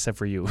plays that except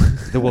for you.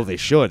 Well, they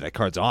should. That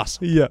card's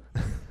awesome. Yeah.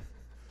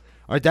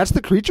 All right, that's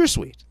the creature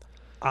suite.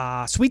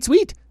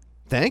 Sweet.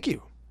 Thank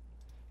you.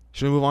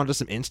 Should we move on to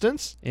some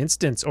instants?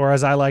 Instants, or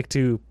as I like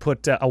to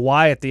put a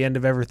Y at the end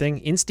of everything,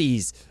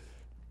 insties.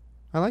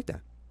 I like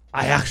that.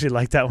 I actually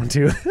like that one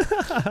too.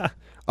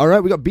 All right,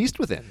 we got Beast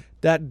Within.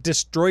 That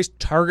destroys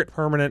target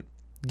permanent,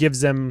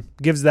 gives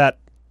that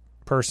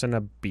person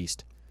a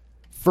beast.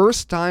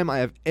 First time I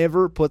have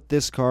ever put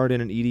this card in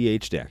an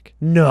EDH deck.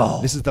 No.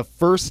 This is the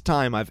first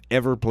time I've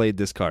ever played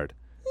this card.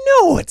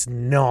 No, it's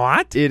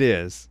not. It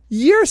is.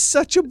 You're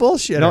such a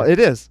bullshitter. No, it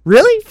is.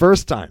 Really?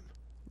 First time.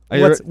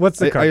 What's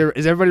the card?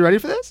 Is everybody ready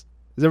for this?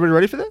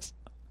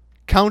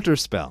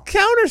 Counterspell.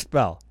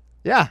 Counterspell.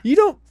 Yeah. You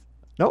don't.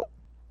 No.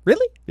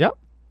 Really? Yep.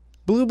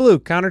 Blue,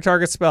 counter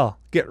target spell.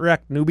 Get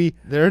wrecked, newbie.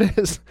 There it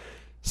is.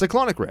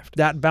 Cyclonic Rift.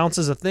 That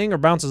bounces a thing or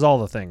bounces all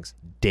the things?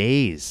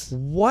 Daze.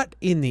 What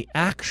in the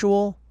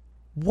actual...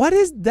 What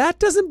is... That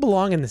doesn't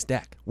belong in this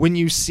deck. When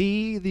you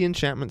see the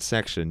enchantment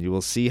section, you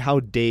will see how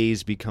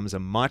Daze becomes a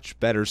much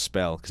better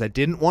spell. Because I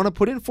didn't want to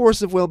put in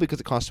Force of Will because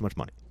it costs too much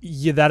money.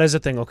 Yeah, that is a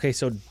thing. Okay,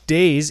 so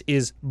Daze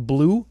is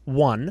blue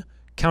 1,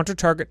 counter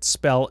target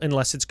spell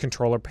unless its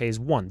controller pays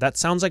 1. That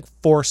sounds like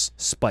Force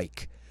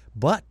Spike.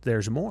 But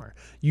there's more.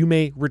 You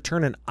may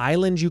return an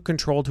island you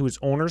control to its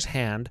owner's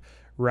hand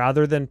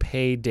rather than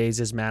pay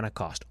Daze's mana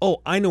cost.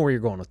 Oh, I know where you're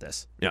going with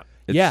this. Yeah.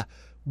 Yeah.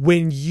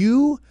 When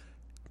you...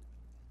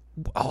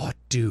 Oh,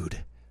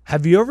 dude.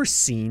 Have you ever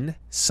seen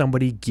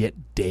somebody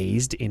get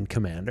dazed in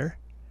Commander?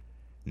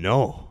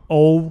 No.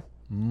 Oh,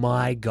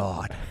 my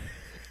God.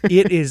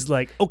 It is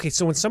like... Okay,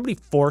 so when somebody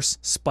Force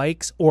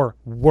Spikes, or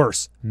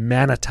worse,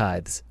 Mana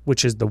Tithes,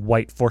 which is the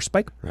white Force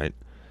Spike. Right.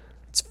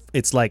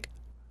 It's like...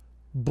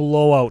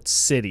 Blowout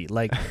City.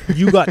 Like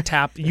you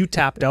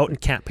tapped out and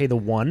can't pay the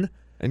 1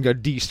 And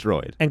got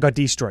destroyed.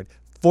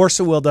 Force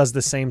of Will does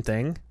the same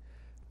thing,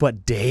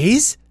 but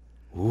Daze?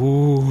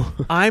 Ooh.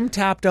 I'm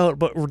tapped out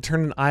but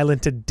return an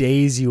island to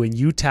daze you, and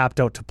you tapped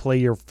out to play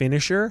your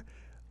finisher.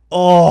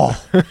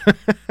 Oh.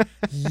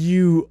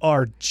 You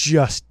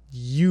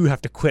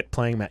have to quit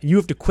playing Magic. You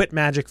have to quit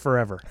Magic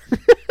forever.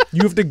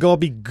 You have to go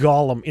be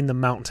Gollum in the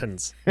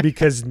mountains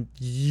because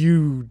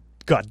you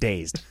got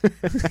dazed.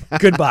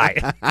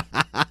 Goodbye.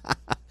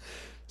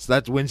 So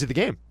that wins you the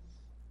game.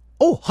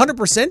 Oh,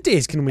 100%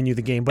 Daze can win you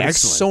the game, but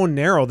Excellent. It's so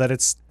narrow that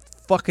it's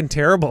fucking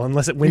terrible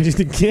unless it wins you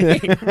the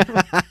game.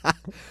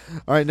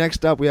 All right,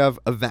 next up we have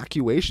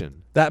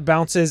Evacuation. That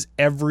bounces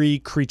every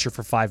creature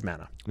for 5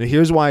 mana. Now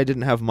here's why I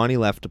didn't have money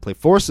left to play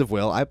Force of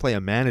Will. I play a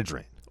Mana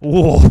Drain.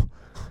 Whoa.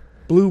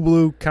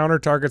 Blue, counter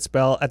target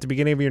spell at the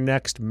beginning of your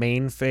next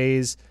main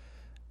phase.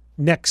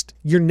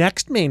 Your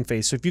next main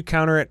phase. So if you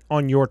counter it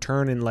on your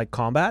turn in like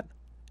combat,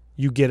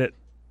 you get it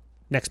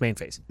next main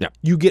phase. Yeah.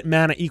 You get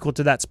mana equal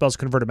to that spell's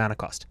converted mana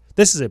cost.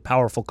 This is a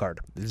powerful card.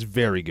 It's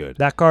very good.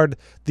 That card,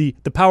 the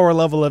power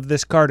level of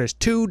this card is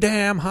too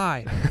damn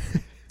high.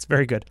 It's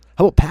very good.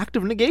 How about Pact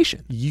of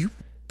Negation? You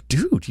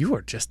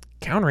are just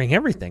countering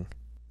everything.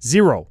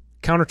 0,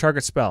 counter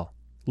target spell.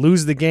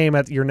 Lose the game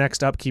at your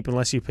next upkeep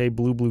unless you pay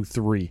blue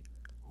 3.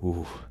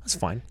 Ooh, That's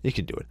fine. you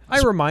can do it. I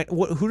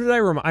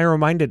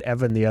reminded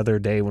Evan the other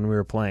day when we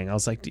were playing. I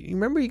was like, "Do you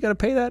remember you got to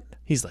pay that?"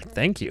 He's like,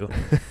 "Thank you."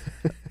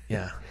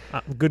 Yeah.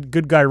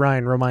 Good guy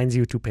Ryan reminds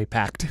you to pay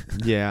Pact.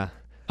 Yeah.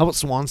 How about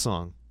Swan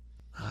Song?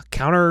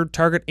 Counter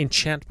target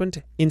enchantment,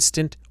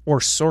 instant,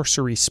 or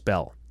sorcery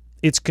spell.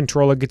 Its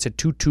controller gets a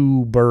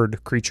 2/2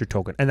 bird creature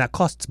token, and that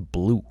costs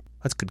blue.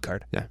 That's a good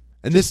card. Yeah.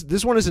 And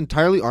this one is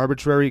entirely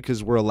arbitrary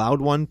because we're allowed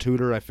one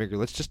tutor. I figure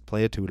let's just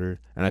play a tutor,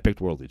 and I picked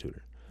Worldly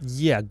Tutor.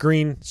 Yeah,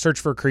 green, search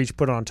for a creature,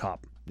 put it on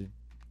top.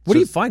 What do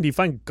you find? Do you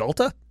find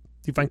Gulta?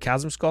 Do you find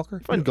Chasm Skulker?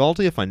 You find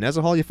Galta, you find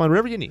Nezahal, you find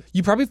whatever you need.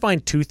 You probably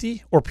find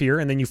Toothy or Pier,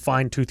 and then you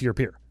find Toothy or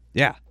Pier.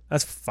 Yeah.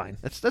 That's fine.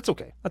 That's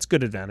okay. That's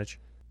good advantage.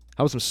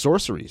 How about some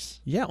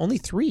sorceries? Yeah, only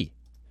 3.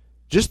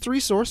 Just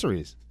 3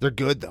 sorceries. They're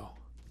good though,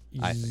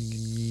 I think.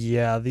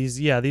 Yeah, these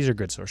are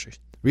good sorceries.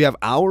 We have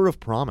Hour of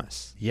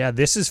Promise. Yeah,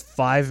 this is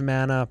 5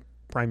 mana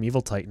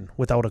Primeval Titan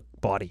without a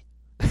body.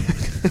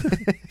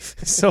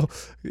 So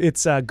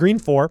it's green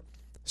 4.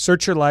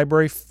 Search your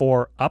library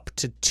for up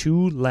to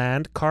 2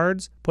 land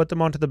cards, put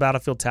them onto the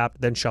battlefield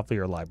tapped, then shuffle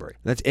your library.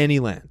 That's any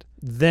land.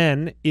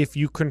 Then, if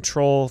you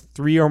control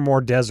 3 or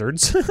more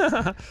deserts,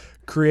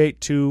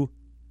 create 2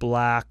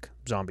 black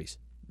zombies.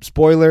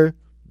 Spoiler,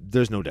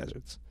 there's no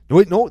deserts.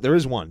 Wait, no, there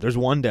is one. There's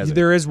one desert.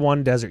 There is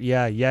one desert.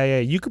 Yeah.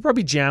 You could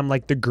probably jam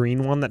like the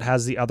green one that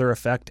has the other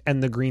effect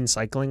and the green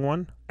cycling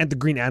one and the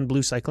green and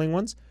blue cycling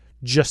ones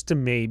just to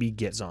maybe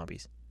get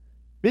zombies.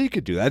 Yeah, you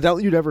could do that. I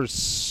doubt you'd ever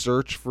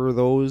search for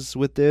those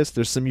with this.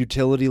 There's some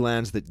utility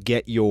lands that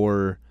get not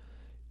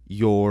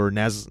your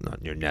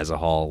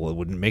Nezahal. Well, it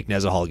wouldn't make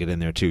Nezahal get in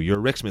there too. Your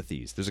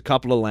Rixmathes. There's a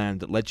couple of land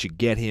that let you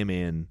get him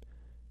in.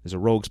 There's a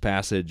Rogue's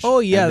Passage. Oh,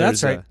 yeah, and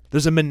that's right.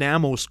 There's a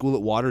Manamo School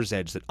at Water's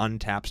Edge that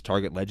untaps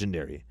target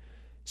legendary.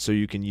 So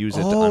you can use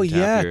it to untap Oh,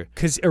 yeah, your...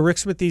 because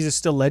Erixmathes is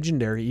still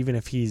legendary even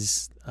if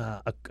he's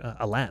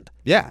a land.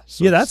 Yeah.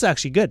 So Yeah, that's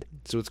actually good.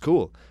 So it's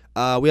cool.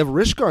 We have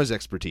Rishkar's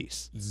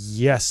Expertise.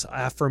 Yes,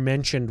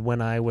 aforementioned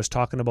when I was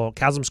talking about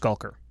Chasm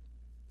Skulker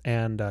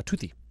and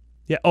Toothy.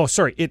 Yeah. Oh,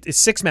 sorry. It's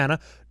 6 mana.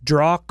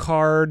 Draw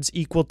cards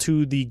equal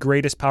to the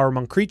greatest power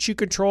among creatures you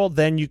control.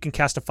 Then you can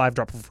cast a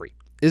 5-drop for free.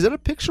 Is it a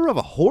picture of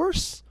a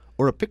horse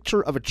or a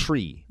picture of a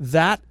tree?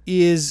 That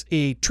is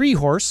a tree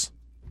horse.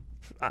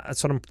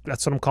 That's what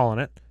I'm calling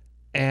it.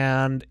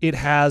 And it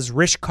has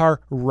Rishkar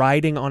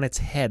riding on its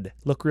head.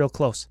 Look real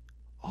close.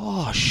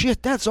 Oh,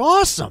 shit, that's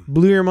awesome.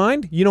 Blew your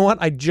mind? You know what?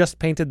 I just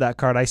painted that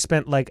card. I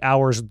spent like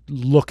hours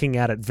looking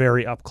at it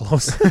very up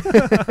close.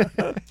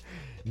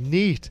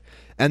 Neat.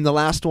 And the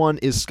last one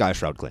is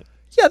Skyshroud Claim.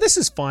 Yeah, this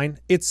is fine.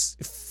 It's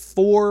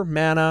 4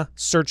 mana,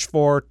 search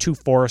for 2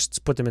 forests,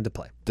 put them into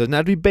play. Doesn't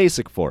have to be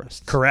basic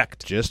forests.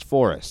 Correct. Just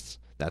forests.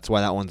 That's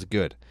why that one's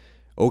good.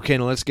 Okay,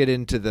 now let's get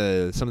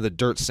into some of the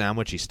dirt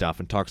sandwichy stuff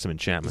and talk some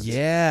enchantments.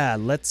 Yeah,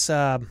 let's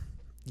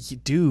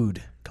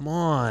dude, come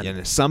on.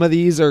 Yeah, some of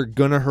these are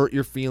gonna hurt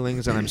your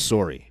feelings, and I'm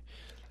sorry.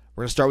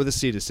 We're gonna start with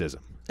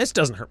asceticism. This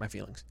doesn't hurt my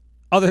feelings.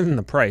 Other than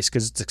the price,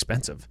 because it's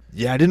expensive.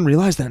 Yeah, I didn't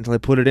realize that until I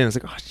put it in. I was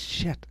like, oh,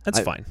 shit. That's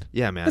fine.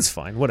 Yeah, man. That's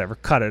fine. Whatever.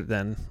 Cut it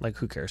then. Like,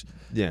 who cares?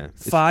 Yeah.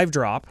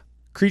 5-drop.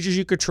 Creatures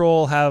you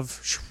control have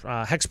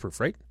hexproof,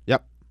 right?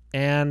 Yep.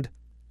 And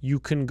you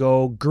can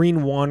go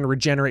green 1,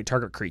 regenerate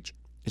target creature.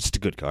 It's just a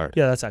good card.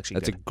 Yeah, that's actually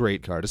That's good. a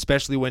great card,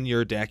 especially when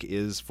your deck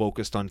is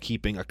focused on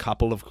keeping a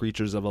couple of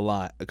creatures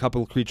alive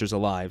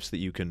so that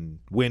you can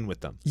win with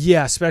them.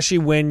 Yeah, especially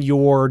when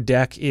your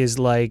deck is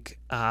like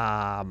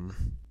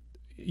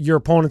your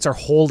opponents are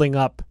holding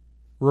up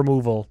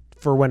removal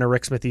for when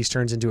Erixmathes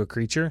turns into a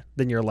creature.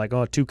 Then you're like,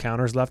 oh, 2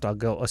 counters left. I'll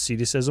go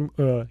asceticism.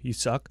 You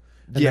suck.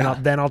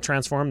 And then I'll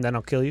transform. Then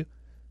I'll kill you.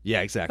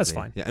 Yeah, exactly. That's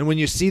fine. Yeah, and when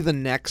you see the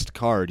next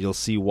card, you'll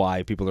see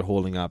why people are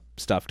holding up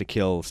stuff to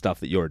kill stuff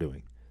that you're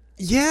doing.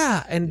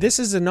 Yeah, and this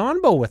is a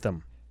non-bow with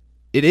him.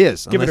 It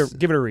is. Give it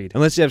a read.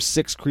 Unless you have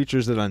 6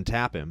 creatures that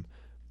untap him.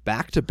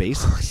 Back to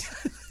basics.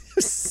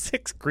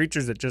 6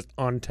 creatures that just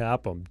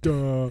untap him.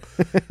 Duh.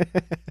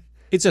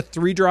 It's a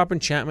 3-drop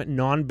enchantment.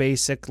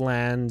 Non-basic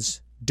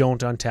lands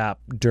don't untap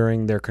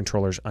during their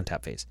controller's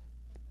untap phase.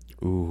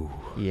 Ooh.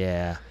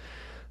 Yeah.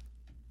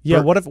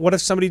 Yeah, what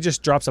if somebody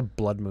just drops a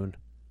Blood Moon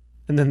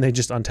and then they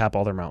just untap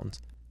all their mountains?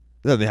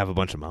 Then they have a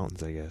bunch of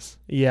mountains, I guess.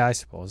 Yeah, I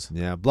suppose.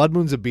 Yeah, Blood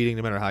Moon's a beating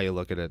no matter how you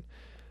look at it.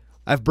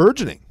 I have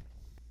Burgeoning.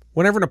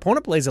 Whenever an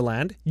opponent plays a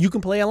land, you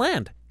can play a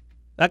land.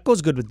 That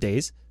goes good with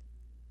Daze.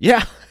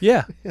 Yeah.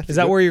 Yeah. Is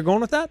that where you're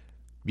going with that?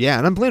 Yeah,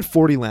 and I'm playing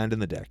 40 land in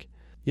the deck.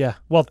 Yeah.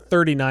 Well,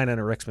 39 on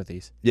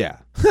Arixmethes. Yeah.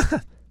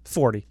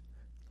 40.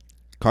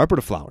 Carpet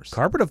of Flowers.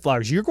 Carpet of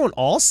Flowers. You're going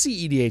all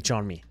CEDH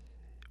on me.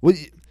 Well,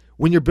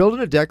 when you're building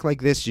a deck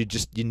like this, you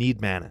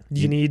need mana.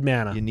 You need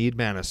mana. You need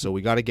mana, so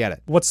we got to get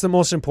it. What's the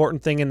most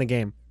important thing in the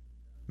game?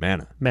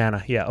 Mana.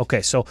 Mana, yeah.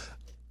 Okay, so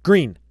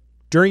green,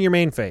 during your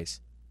main phase,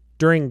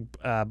 during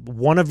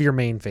one of your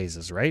main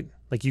phases, right?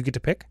 Like you get to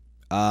pick?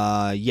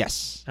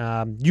 Yes.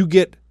 You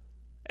get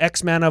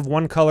X mana of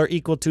one color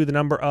equal to the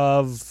number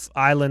of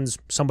islands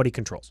somebody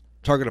controls.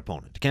 Target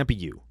opponent. It can't be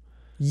you.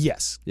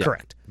 Yes, Yeah.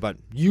 correct. But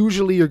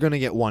usually you're going to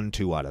get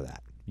 1-2 out of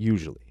that.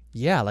 Usually.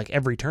 Yeah, like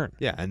every turn.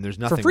 Yeah, and there's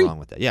nothing free. wrong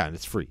with that. Yeah, and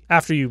it's free.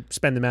 After you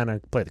spend the mana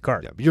and play the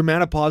card. Yeah, you're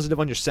mana positive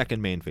on your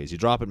second main phase. You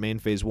drop at main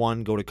phase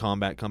 1, go to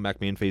combat, come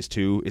back main phase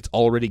 2. It's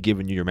already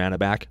given you your mana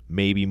back,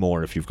 maybe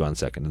more if you've gone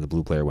second and the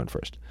blue player went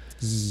first.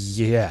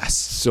 Yes.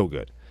 So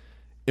good.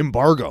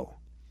 Embargo.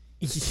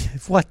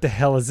 What the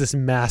hell is this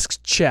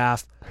masked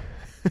chaff?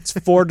 It's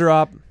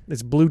 4-drop.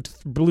 It's blue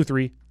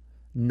 3.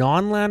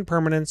 Non-land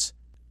permanents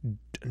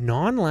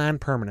don't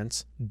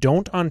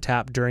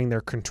untap during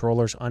their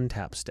controller's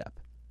untap step.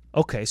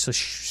 Okay, so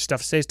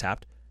stuff stays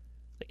tapped.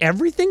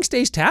 Everything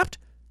stays tapped?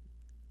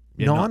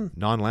 Yeah,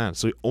 non-land.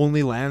 So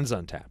only lands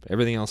on tap.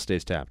 Everything else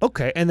stays tapped.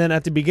 Okay, and then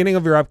at the beginning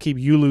of your upkeep,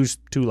 you lose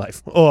 2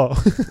 life.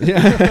 Oh.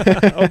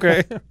 Yeah.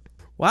 Okay.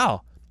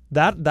 Wow.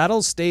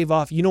 That'll stave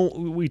off. You know,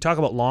 we talk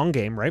about long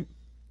game, right?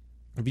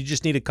 If you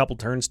just need a couple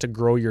turns to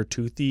grow your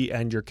Toothy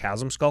and your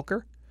Chasm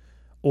Skulker,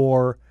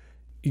 or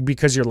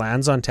because your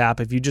land's on tap,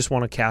 if you just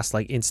want to cast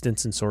like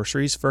instants and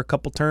sorceries for a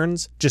couple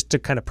turns just to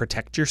kind of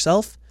protect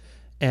yourself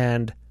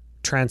and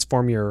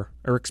transform your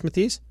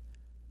Arixmethes,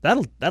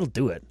 that'll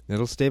do it.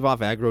 It'll stave off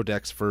aggro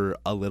decks for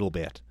a little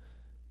bit.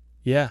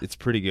 Yeah. It's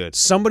pretty good.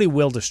 Somebody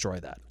will destroy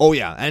that. Oh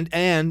yeah,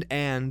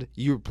 and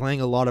you're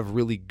playing a lot of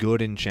really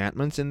good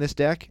enchantments in this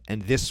deck,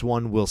 and this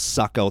one will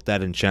suck out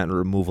that enchantment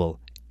removal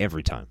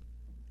every time.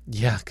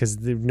 Yeah, because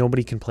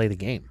nobody can play the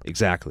game.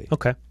 Exactly.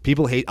 Okay.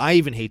 People hate. I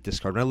even hate this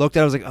card. When I looked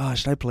at it, I was like, oh,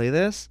 should I play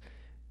this?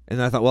 And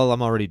then I thought, well,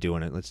 I'm already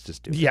doing it. Let's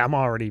just do it. Yeah, I'm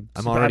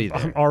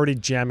already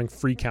jamming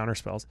free counter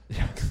spells.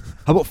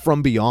 How about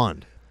From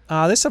Beyond?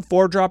 This is a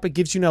 4-drop. It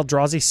gives you an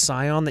Eldrazi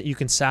Scion that you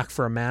can sack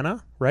for a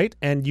mana, right?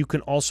 And you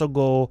can also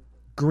go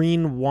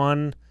green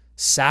 1,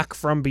 sack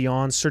From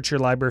Beyond, search your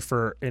library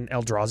for an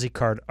Eldrazi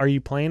card. Are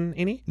you playing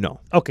any? No.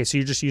 Okay, so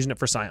you're just using it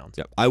for Scions.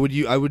 Yep. I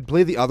would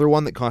play the other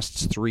one that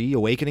costs 3,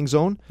 Awakening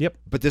Zone. Yep.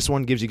 But this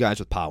one gives you guys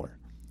with power.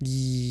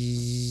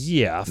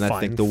 Yeah, And fine. I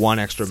think the one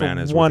extra For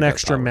mana is one worth that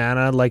extra power.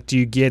 mana. Like, do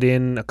you get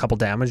in a couple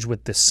damage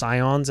with the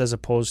Scions as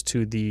opposed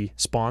to the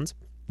Spawns?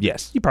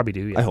 Yes. You probably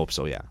do, yeah. I hope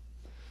so, yeah.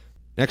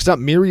 Next up,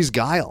 Miri's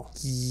Guile.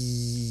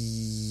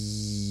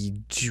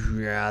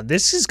 Yeah,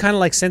 this is kind of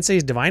like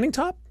Sensei's Divining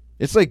Top.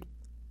 It's like,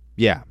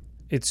 yeah.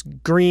 It's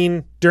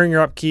green. During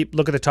your upkeep,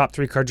 look at the top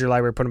 3 cards of your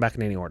library, put them back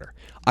in any order.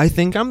 I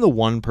think I'm the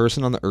one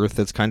person on the earth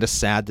that's kind of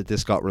sad that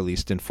this got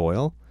released in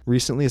foil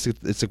recently.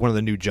 It's like one of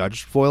the new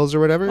Judge foils or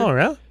whatever. Oh,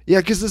 yeah? Yeah,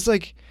 because it's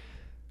like,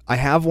 I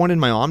have one in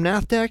my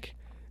Omnath deck,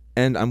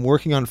 and I'm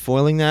working on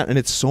foiling that, and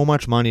it's so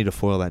much money to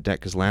foil that deck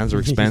because lands are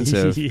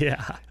expensive.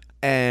 Yeah.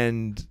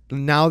 And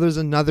now there's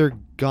another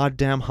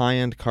goddamn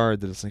high-end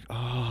card that it's like,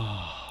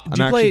 oh.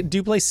 Do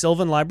you play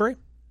Sylvan Library?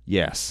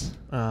 Yes.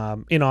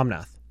 In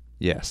Omnath.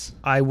 Yes.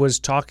 I was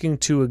talking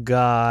to a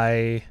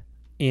guy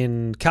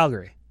in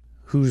Calgary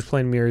who's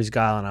playing Miri's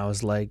Guile, and I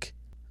was like,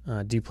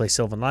 do you play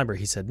Sylvan Library?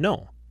 He said,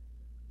 no.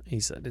 He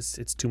said,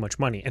 it's too much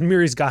money. And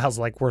Miri's Guile's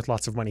like worth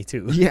lots of money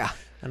too. Yeah.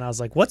 And I was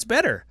like, what's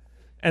better?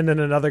 And then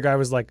another guy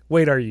was like,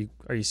 wait, are you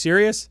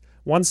serious?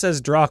 One says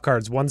draw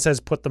cards, one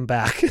says put them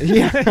back.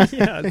 Yeah.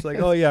 Yeah, it's like,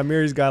 oh yeah,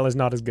 Miri's Guile is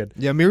not as good.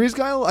 Yeah, Miri's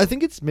Guile, I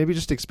think it's maybe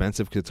just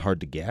expensive because it's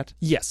hard to get.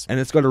 Yes. And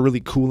it's got a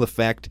really cool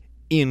effect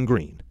in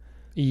green.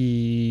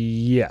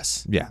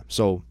 Yes. Yeah,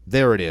 so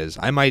there it is.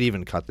 I might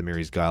even cut the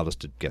Miri's Guile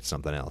just to get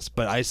something else.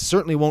 But I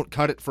certainly won't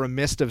cut it for a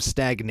Mist of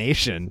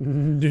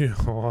Stagnation.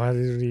 No, I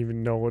don't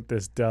even know what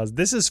this does.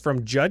 This is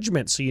from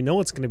Judgment, so you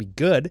know it's going to be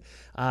good.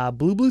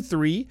 Blue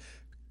 3.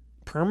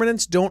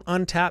 Permanents don't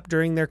untap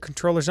during their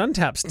controller's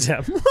untap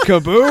step.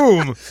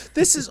 Kaboom!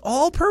 This is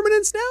all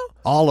permanents now?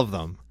 All of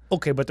them.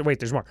 Okay, but wait,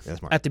 there's more.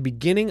 There's more. At the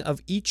beginning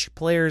of each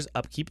player's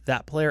upkeep,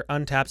 that player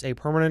untaps a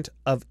permanent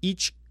of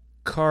each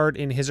card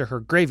in his or her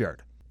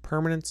graveyard.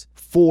 Permanents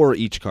For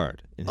each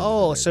card. in his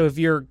Oh, graveyard. so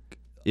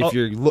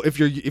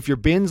if your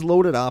bin's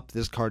loaded up,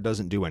 this card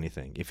doesn't do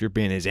anything. If your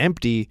bin is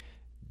empty,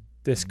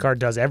 this card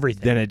does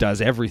everything. then it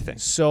does everything.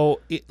 So,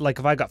 like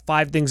if I got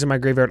 5 things in my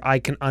graveyard, I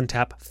can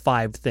untap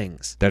 5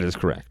 things. That is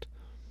correct.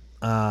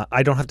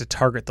 I don't have to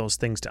target those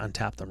things to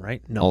untap them,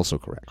 right? No. Also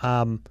correct.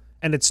 And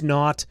it's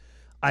not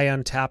I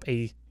untap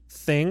a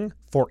thing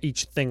for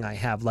each thing I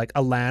have, like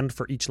a land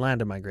for each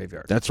land in my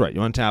graveyard. That's right. You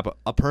untap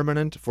a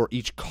permanent for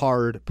each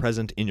card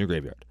present in your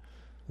graveyard.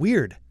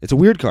 Weird. It's a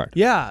weird card.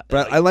 Yeah.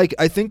 But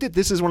I think that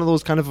this is one of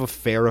those kind of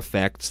fair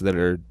effects that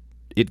are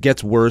it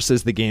gets worse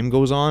as the game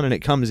goes on, and it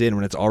comes in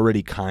when it's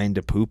already kind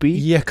of poopy.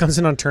 Yeah, it comes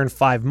in on turn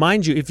 5.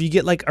 Mind you, if you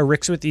get like a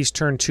Rixmathies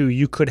turn 2,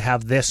 you could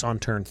have this on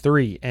turn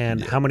 3.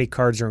 And how many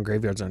cards are in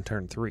graveyards on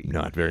turn 3?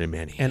 Not very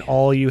many. And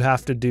all you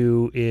have to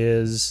do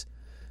is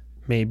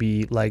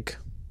maybe like,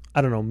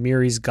 I don't know,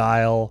 Miri's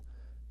Guile,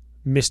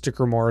 Mystic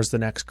Remora is the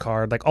next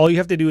card. Like all you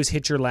have to do is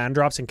hit your land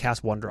drops and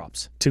cast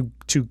 1-drops to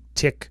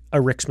tick a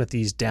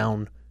Rixmathies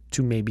down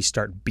to maybe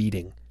start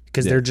beating,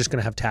 because they're just going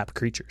to have tapped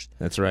creatures.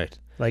 That's right.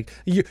 Like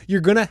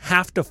you're going to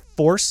have to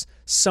force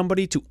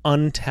somebody to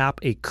untap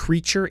a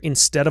creature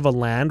instead of a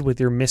land with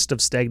your Mist of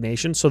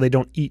Stagnation so they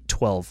don't eat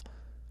 12.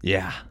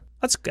 Yeah.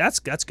 That's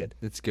good.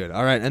 It's good.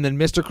 All right, and then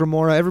Mystic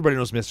Remora. Everybody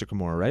knows Mystic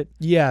Remora, right?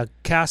 Yeah,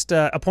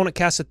 opponent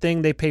casts a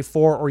thing, they pay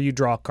 4 or you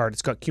draw a card.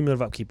 It's got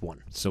cumulative upkeep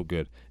 1. So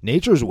good.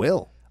 Nature's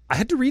Will. I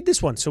had to read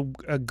this one. So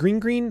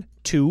green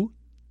 2,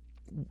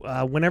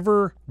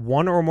 whenever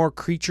one or more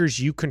creatures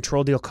you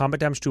control deal combat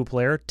damage to a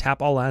player,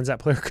 tap all lands that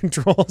player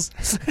controls.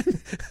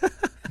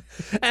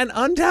 And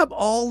untap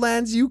all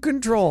lands you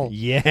control.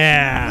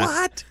 Yeah.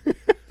 What?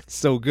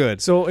 So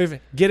good. So if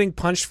getting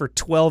punched for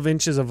 12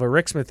 inches of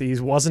Rixmathies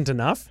wasn't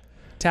enough,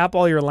 tap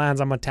all your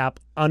lands. I'm going to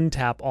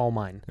untap all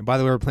mine. And by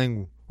the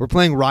way, we're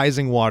playing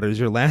Rising Waters.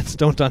 Your lands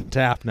don't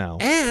untap now.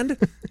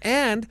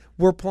 And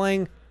we're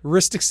playing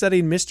Rhystic Study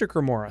and Mystic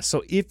Remora.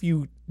 So if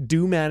you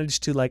do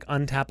manage to like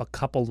untap a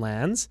couple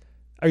lands,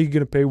 are you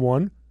going to pay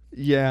 1?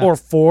 Yeah. Or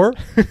 4?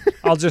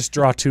 I'll just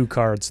draw 2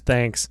 cards.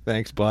 Thanks.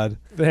 Thanks, bud.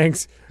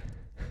 Thanks,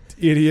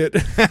 idiot.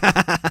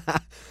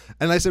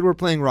 And I said we're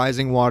playing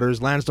Rising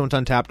Waters. Lands don't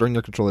untap during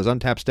their controller's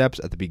untap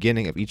steps. At the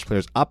beginning of each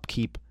player's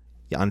upkeep,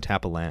 you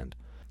untap a land.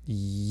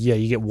 Yeah,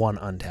 you get 1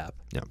 untap.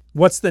 Yeah.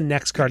 What's the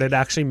next card?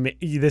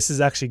 This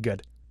is actually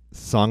good.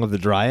 Song of the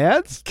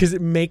Dryads? Because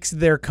it makes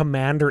their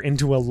commander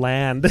into a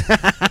land.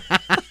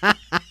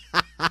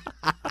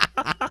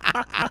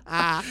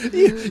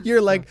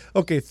 You're like,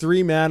 okay,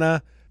 3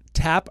 mana,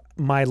 tap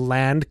my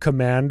land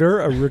commander,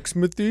 a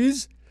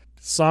Rixmathies.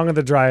 Song of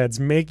the Dryads,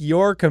 make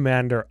your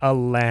commander a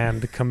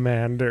land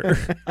commander.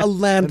 A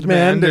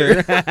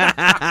landmander.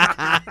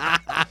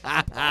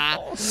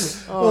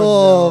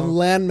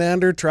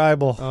 Landmander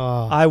tribal.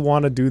 Oh. I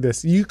want to do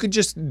this. You could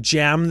just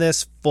jam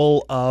this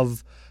full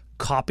of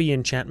copy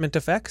enchantment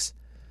effects.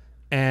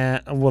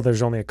 And well,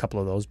 there's only a couple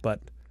of those,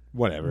 but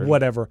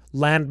Whatever.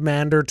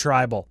 Landmander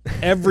tribal.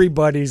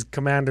 Everybody's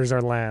commanders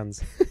are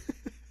lands.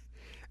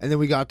 And then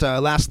we got,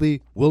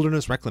 lastly,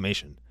 Wilderness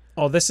Reclamation.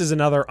 Oh, this is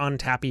another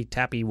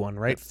untappy one,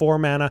 right? 4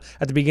 mana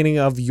at the beginning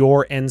of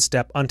your end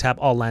step. Untap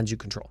all lands you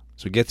control.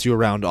 So it gets you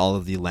around all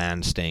of the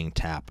land staying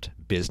tapped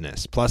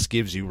business. Plus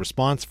gives you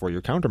response for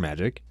your counter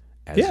magic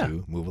as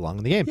you move along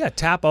in the game. Yeah,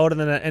 tap out and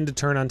then at end of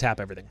turn untap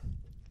everything.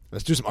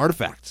 Let's do some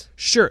artifacts.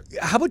 Sure.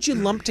 How about you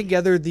lump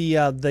together the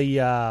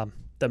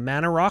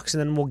mana rocks,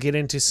 and then we'll get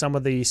into some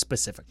of the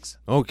specifics.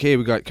 Okay,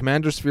 we got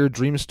Commander Sphere,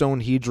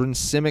 Dreamstone Hedron,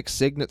 Simic,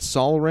 Signet,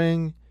 Sol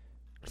Ring,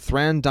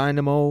 Thran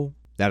Dynamo.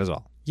 That is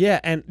all.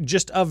 Yeah, and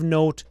just of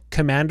note,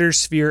 Commander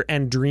Sphere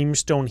and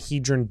Dreamstone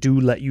Hedron do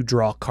let you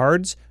draw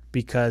cards,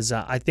 because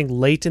I think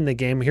late in the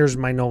game, here's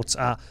my notes,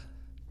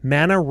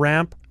 mana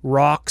ramp,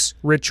 rocks,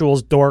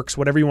 rituals, dorks,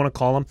 whatever you want to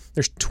call them,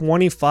 there's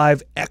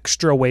 25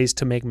 extra ways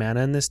to make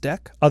mana in this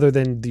deck, other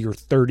than your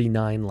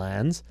 39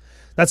 lands.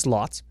 That's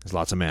lots. There's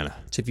lots of mana.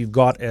 So if you've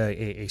got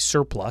a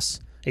surplus,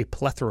 a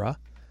plethora,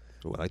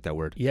 Oh, I like that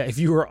word. yeah, if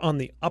you were on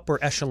the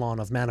upper echelon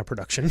of mana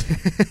production,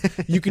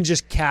 you can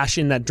just cash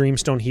in that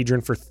Dreamstone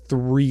Hedron for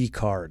 3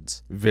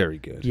 cards. Very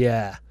good.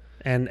 Yeah.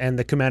 And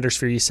the Commander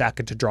Sphere, you sack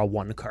it to draw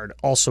 1 card.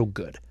 Also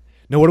good.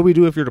 Now, what do we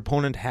do if your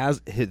opponent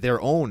has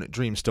their own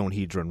Dreamstone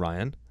Hedron,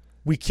 Ryan?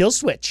 We kill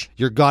switch.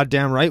 You're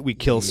goddamn right we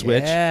kill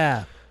switch.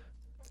 Yeah.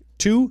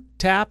 2,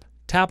 tap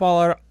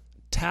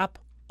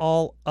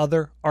all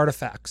other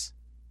artifacts.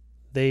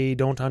 They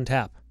don't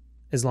untap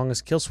as long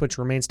as kill switch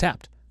remains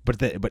tapped. But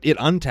it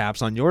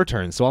untaps on your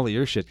turn, so all of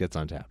your shit gets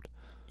untapped.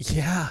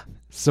 Yeah.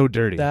 So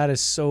dirty. That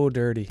is so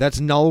dirty. That's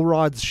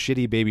Nullrod's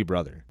shitty baby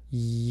brother.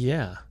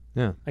 Yeah.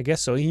 Yeah. I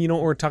guess so. You know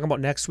what we're talking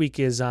about next week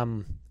is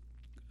Nullrod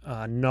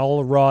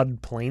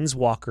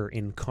Planeswalker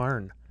in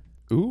Karn.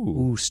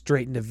 Ooh. Ooh,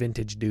 straight into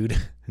vintage, dude.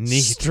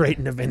 Neat. Straight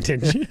into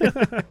vintage.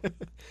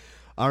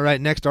 All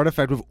right, next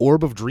artifact with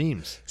Orb of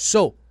Dreams.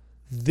 So,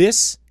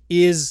 this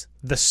is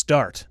the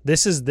start.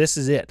 This is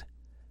it.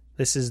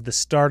 This is the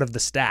start of the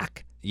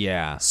stack.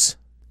 Yeah.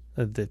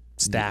 The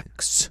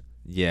stacks.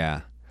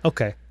 Yeah.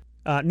 Okay.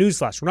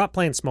 Newsflash. We're not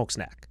playing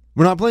Smokestack.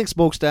 We're not playing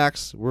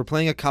Smokestacks. We're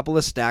playing a couple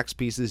of stacks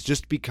pieces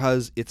just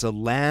because it's a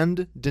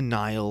land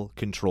denial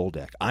control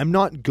deck. I'm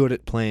not good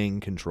at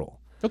playing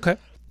control. Okay.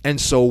 And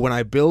so when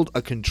I build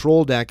a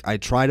control deck, I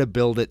try to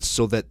build it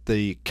so that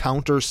the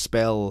counter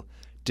spell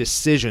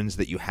decisions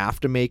that you have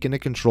to make in a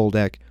control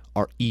deck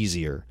are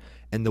easier.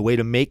 And the way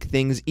to make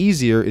things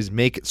easier is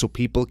make it so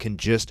people can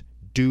just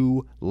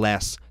do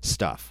less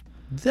stuff.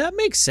 That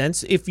makes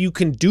sense. If you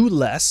can do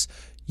less,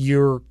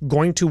 you're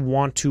going to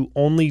want to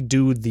only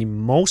do the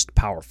most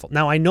powerful.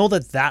 Now, I know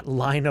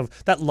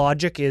that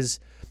logic it's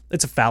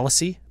a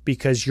fallacy,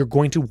 because you're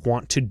going to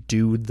want to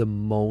do the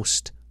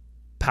most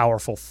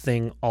powerful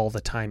thing all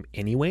the time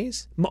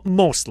anyways,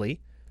 mostly,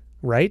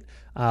 right?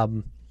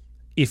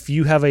 If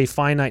you have a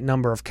finite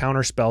number of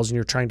counter spells and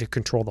you're trying to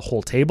control the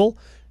whole table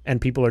and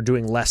people are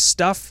doing less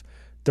stuff,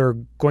 they're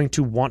going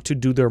to want to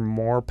do their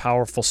more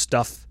powerful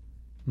stuff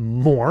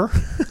more.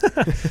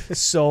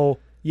 So,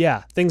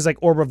 yeah, things like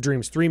Orb of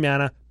Dreams, 3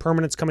 mana,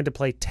 permanents come into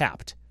play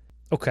tapped.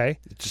 Okay.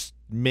 It just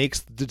makes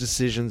the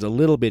decisions a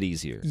little bit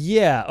easier.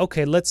 Yeah,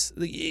 okay,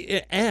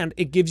 and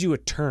it gives you a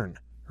turn,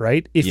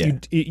 right? If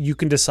you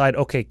can decide,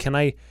 okay, can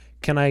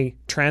I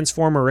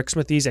transform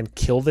Erixmathes and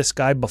kill this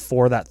guy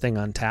before that thing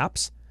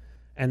untaps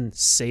and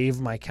save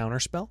my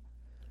counterspell?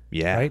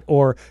 Yeah. Right?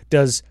 Or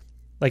does,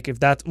 like, if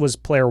that was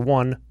player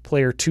 1,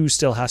 player 2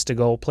 still has to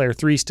go, player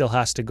 3 still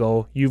has to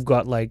go, you've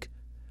got, like,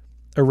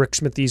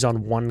 Erixmathes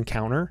on 1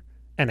 counter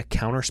and a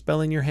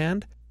counterspell in your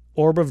hand,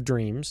 Orb of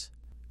Dreams,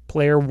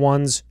 player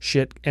 1's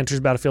shit enters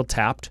battlefield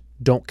tapped,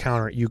 don't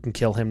counter it, you can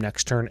kill him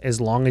next turn as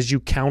long as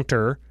you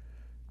counter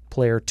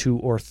player 2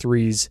 or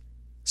 3's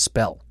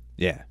spell.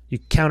 Yeah. You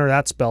counter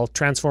that spell,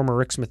 transform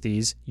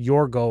Erixmathes,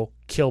 your go,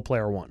 kill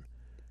player 1.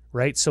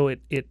 Right? So I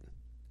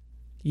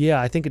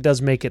think it does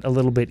make it a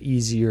little bit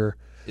easier.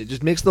 It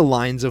just makes the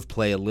lines of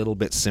play a little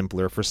bit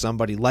simpler for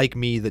somebody like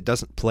me that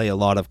doesn't play a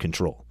lot of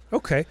control.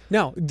 Okay.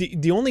 Now,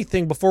 the only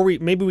thing before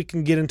maybe we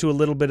can get into a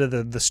little bit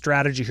of the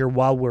strategy here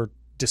while we're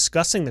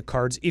discussing the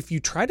cards. If you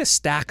try to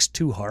stacks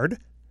too hard,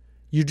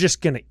 you're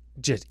just going to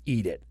just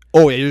eat it.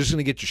 Oh, yeah, you're just going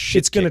to get your shit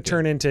It's going to kicked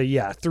turn into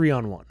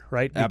 3-on-1,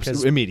 right? Because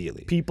absolutely,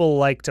 immediately. people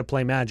like to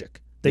play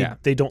Magic.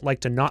 They don't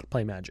like to not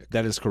play Magic.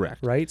 That is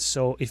correct. Right?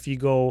 So if you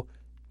go,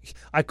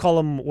 I call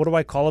them, what do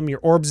I call them? Your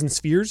orbs and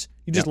spheres.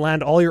 You just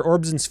land all your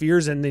orbs and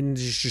spheres and then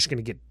you're just going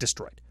to get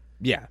destroyed.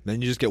 Yeah,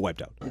 then you just get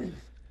wiped out.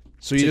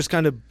 So you just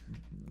kind of,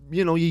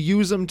 you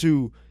use them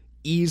to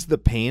ease the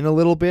pain a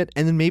little bit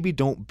and then maybe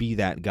don't be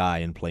that guy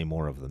and play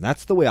more of them.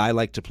 That's the way I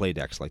like to play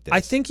decks like this.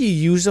 I think you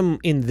use them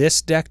in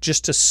this deck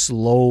just to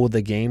slow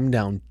the game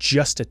down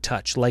just a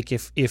touch. Like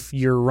if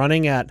you're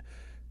running at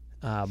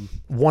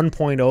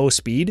 1.0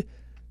 speed,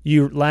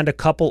 you land a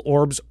couple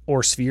orbs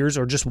or spheres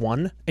or just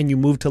one, and you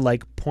move to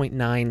like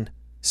 0.9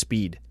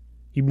 speed.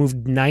 You move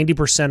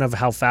 90% of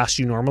how fast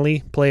you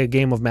normally play a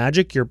game of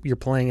Magic. You're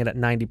playing it at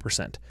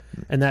 90%.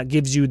 And that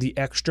gives you the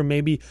extra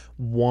maybe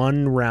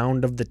one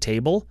round of the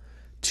table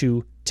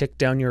to tick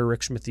down your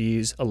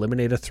Erixmathes,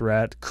 eliminate a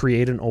threat,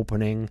 create an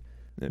opening,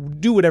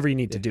 do whatever you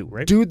need to do,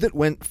 right? Dude that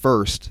went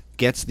first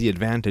gets the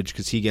advantage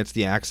because he gets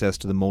the access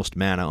to the most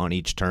mana on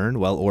each turn,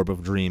 while Orb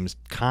of Dreams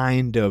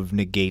kind of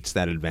negates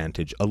that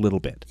advantage a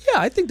little bit.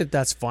 Yeah, I think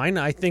that's fine.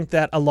 I think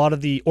that a lot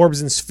of the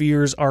orbs and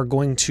spheres are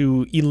going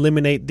to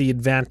eliminate the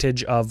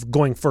advantage of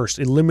going first,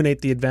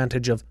 eliminate the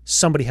advantage of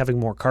somebody having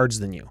more cards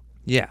than you.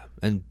 Yeah,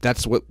 and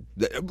that's what...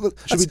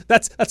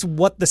 That's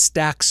what the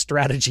stack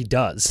strategy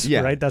does,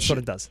 right? That's what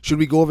it does. Should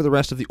we go over the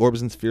rest of the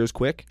orbs and spheres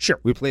quick? Sure.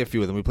 We play a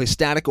few of them. We play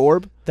Static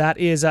Orb. That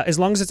is, as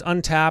long as it's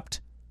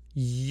untapped,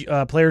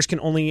 players can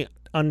only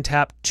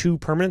untap 2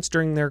 permanents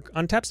during their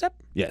untap step.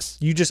 Yes.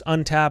 You just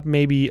untap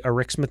maybe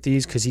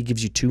Erixmathes because he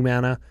gives you 2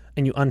 mana,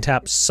 and you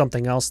untap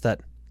something else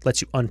that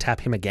lets you untap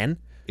him again.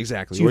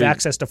 Exactly. So you have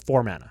access to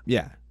 4 mana.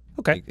 Yeah.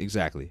 Okay.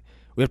 Exactly.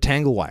 We have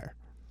Tangle Wire.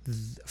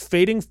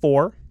 Fading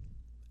 4.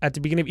 At the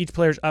beginning of each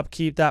player's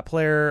upkeep, that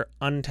player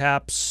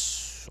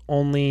untaps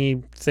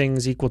only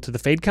things equal to the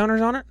fade counters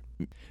on it?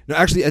 No,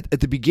 actually, at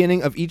the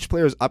beginning of each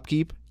player's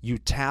upkeep, you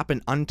tap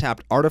an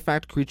untapped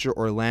artifact, creature,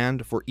 or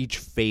land for each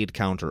fade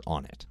counter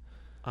on it.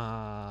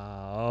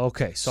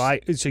 Okay. So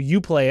you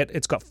play it.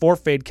 It's got 4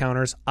 fade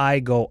counters.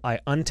 I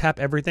untap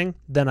everything.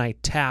 Then I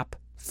tap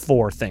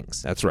 4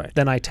 things. That's right.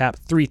 Then I tap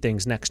 3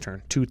 things next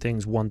turn. 2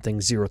 things, 1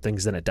 thing, 0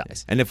 things. Then it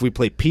dies. And if we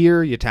play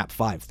Pier, you tap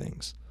 5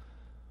 things.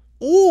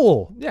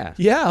 Oh, yeah.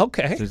 Yeah,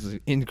 okay. There's an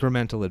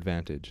incremental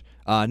advantage.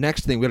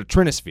 Next thing, we got a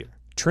Trinisphere.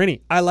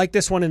 Trini. I like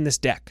this one in this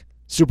deck.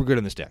 Super good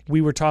in this deck.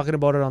 We were talking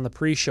about it on the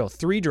pre-show.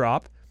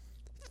 3-drop.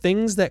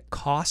 Things that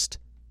cost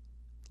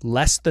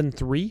less than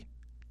 3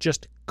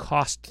 just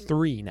cost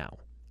 3 now.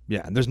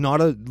 Yeah, and there's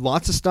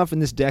lots of stuff in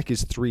this deck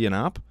is 3 and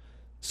up.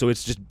 So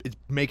it's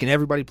making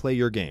everybody play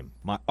your game.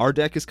 Our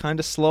deck is kind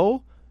of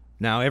slow.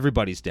 Now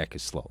everybody's deck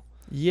is slow.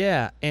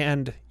 Yeah,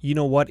 and you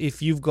know what?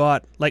 If you've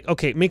got,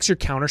 it makes your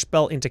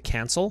counterspell into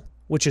cancel,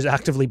 which is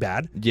actively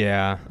bad.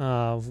 Yeah.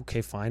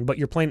 Okay, fine. But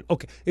you're playing,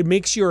 it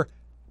makes your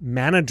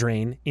mana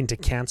drain into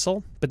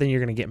cancel, but then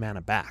you're going to get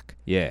mana back.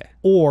 Yeah.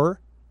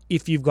 Or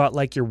if you've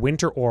got, your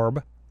Winter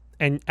Orb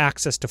and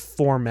access to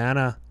 4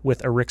 mana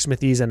with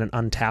Erixmathes and an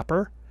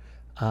untapper,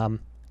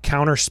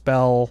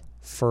 counterspell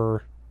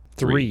for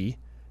 3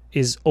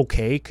 is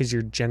okay because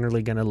you're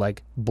generally going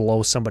to,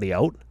 blow somebody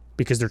out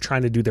because they're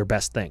trying to do their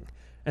best thing.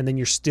 And then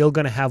you're still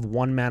going to have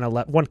 1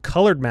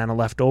 colored mana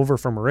left over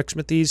from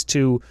Erixmathes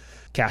to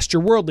cast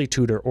your Worldly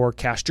Tutor or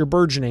cast your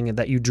Burgeoning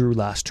that you drew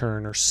last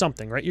turn or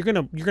something, right? You're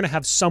gonna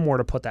have somewhere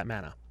to put that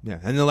mana. Yeah,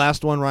 and the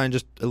last one, Ryan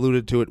just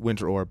alluded to it,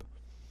 Winter Orb.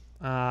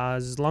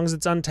 As long as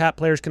it's untapped,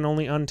 players can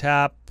only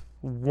untap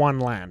 1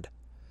 land.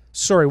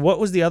 Sorry, what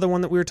was the other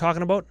one that we were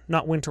talking about?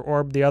 Not Winter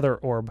Orb, the other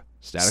orb.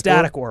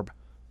 Static Orb.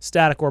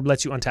 Static Orb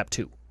lets you untap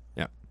 2.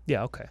 Yeah.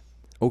 Yeah, okay.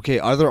 Okay,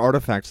 other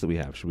artifacts that we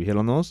have. Should we hit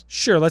on those?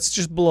 Sure, let's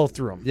just blow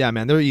through them. Yeah,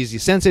 man, they're easy.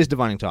 Sensei's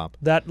Divining Top.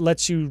 That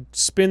lets you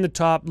spin the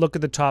top, look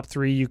at the top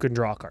 3, you can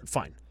draw a card.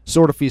 Fine.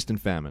 Sword of Feast and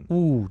Famine.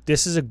 Ooh,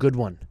 this is a good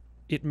one.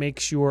 It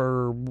makes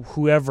your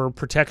whoever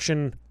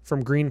protection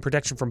from green,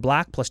 protection from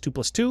black,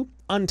 +2/+2.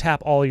 Untap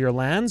all your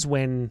lands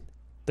when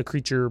the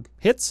creature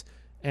hits,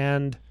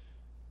 and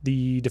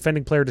the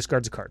defending player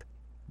discards a card.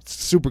 It's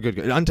super good.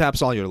 It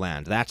untaps all your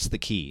land. That's the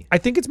key. I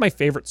think it's my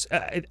favorite.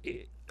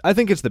 I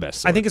think it's the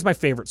best sword. I think it's my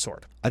favorite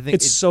sword. I think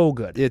it's so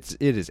good. it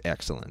is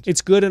excellent.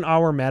 It's good in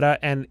our meta,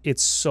 and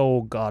it's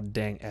so god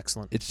dang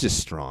excellent. It's just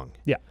strong.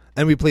 Yeah.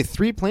 And we play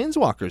 3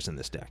 Planeswalkers in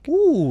this deck.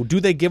 Ooh, do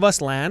they give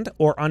us land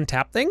or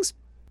untap things?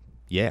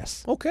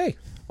 Yes. Okay.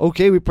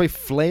 Okay, we play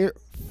Flare.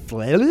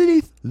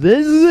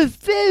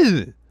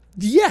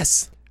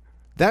 Yes.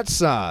 That's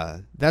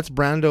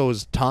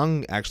Brando's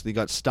tongue actually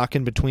got stuck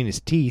in between his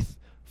teeth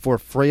for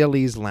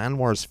Freyalise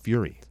Llanowar's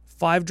Fury.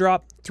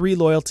 5-drop, 3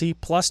 loyalty,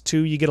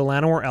 +2, you get a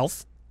Llanowar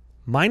Elf.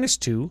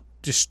 -2,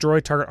 destroy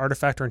target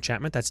artifact or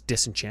enchantment. That's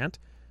disenchant.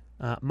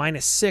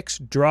 -6,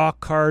 draw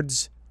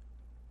cards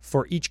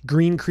for each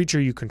green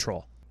creature you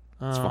control.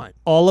 That's fine.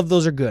 All of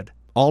those are good.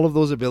 All of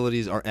those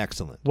abilities are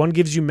excellent. One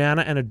gives you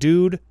mana and a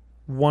dude.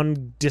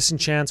 One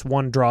disenchants,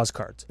 one draws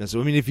cards. And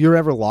so, I mean, if you're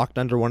ever locked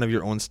under one of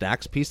your own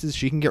stacks pieces,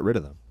 she can get rid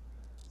of them.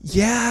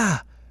 Yeah.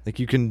 Like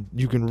you can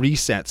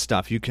reset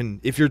stuff. You can,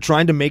 if you're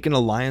trying to make an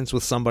alliance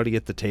with somebody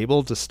at the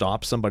table to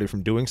stop somebody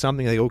from doing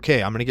something, like,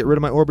 okay, I'm going to get rid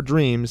of my Orb of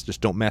Dreams, just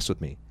don't mess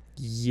with me.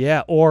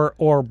 Yeah, or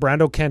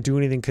Brando can't do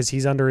anything because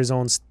he's under his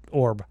own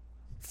orb.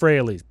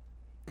 Freyalise.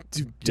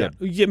 Yeah,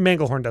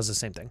 Manglehorn does the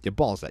same thing. Yeah,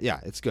 balls that. Yeah,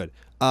 it's good.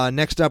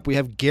 Next up, we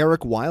have Garruk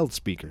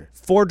Wildspeaker.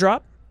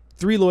 4-drop,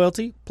 3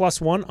 loyalty,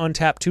 +1,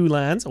 untap 2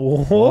 lands.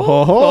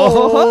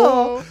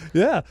 Oh.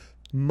 Yeah.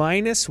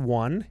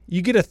 -1,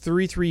 you get a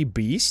 3/3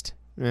 beast.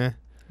 Eh.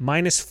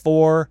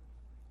 -4.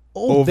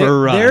 Oh,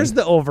 Overrun. There's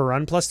the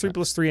overrun.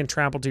 +3/+3 and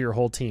trample to your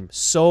whole team.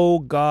 So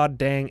god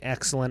dang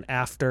excellent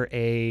after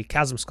a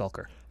Chasm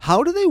Skulker.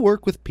 How do they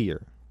work with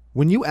Peer?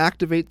 When you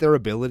activate their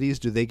abilities,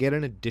 do they get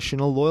an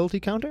additional loyalty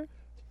counter?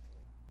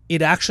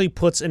 It actually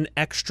puts an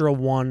extra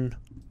 1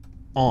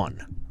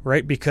 on,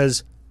 right?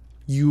 Because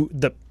you're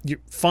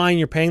fine,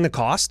 you're paying the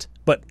cost,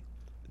 but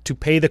to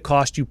pay the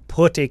cost, you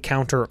put a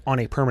counter on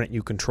a permanent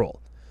you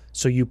control.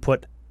 So you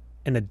put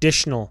an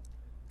additional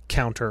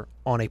counter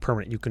on a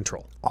permanent you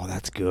control. Oh,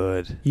 that's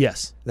good.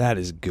 Yes. That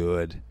is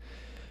good.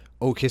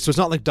 Okay, so it's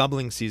not like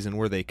Doubling Season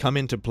where they come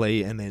into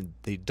play and then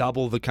they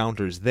double the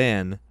counters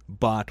then,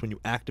 but when you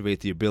activate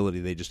the ability,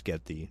 they just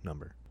get the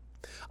number.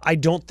 I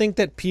don't think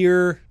that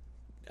Peer...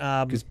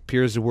 Because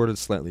Peer is worded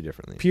slightly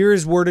differently. Peer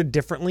is worded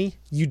differently.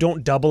 You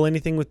don't double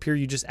anything with Peer.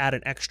 You just add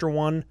an extra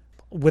 1.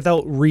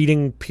 Without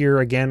reading Peer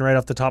again right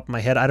off the top of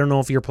my head, I don't know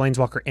if your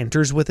Planeswalker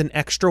enters with an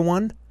extra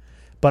 1,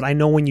 but I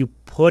know when you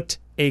put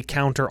a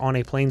counter on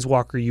a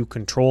Planeswalker you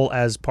control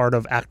as part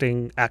of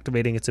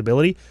activating its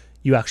ability,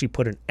 you actually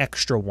put an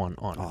extra 1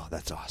 on. Oh,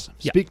 that's awesome.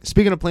 Yeah.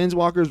 Speaking of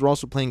Planeswalkers, we're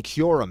also playing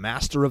Kiora,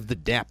 Master of the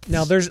Depths.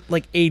 Now, there's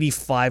like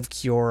 85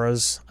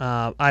 Kioras.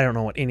 I don't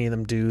know what any of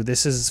them do.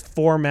 This is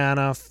 4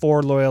 mana,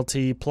 4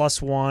 loyalty,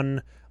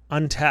 +1,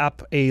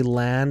 untap a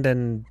land,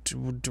 and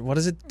what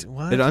is it?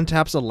 What? It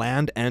untaps a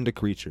land and a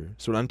creature.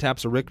 So it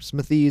untaps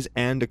Arixmethes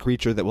and a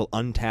creature that will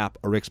untap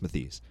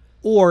Arixmethes.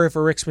 Or if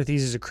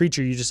Arixmethes is a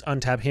creature, you just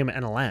untap him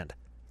and a land.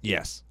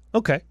 Yes.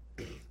 Okay.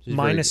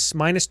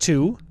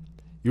 -2.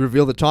 You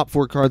reveal the top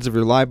 4 cards of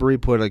your library,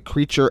 put a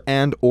creature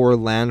and or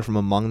land from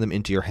among them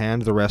into your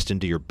hand, the rest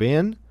into your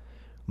bin.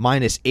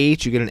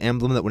 -8, you get an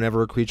emblem that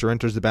whenever a creature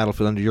enters the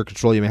battlefield under your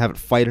control, you may have it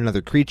fight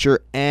another creature,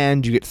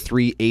 and you get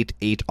 3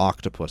 8/8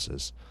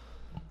 octopuses.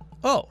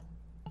 Oh.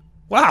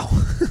 Wow.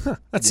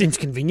 That seems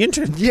convenient.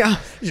 Yeah.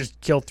 You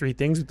just kill 3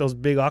 things with those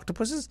big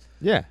octopuses?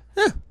 Yeah.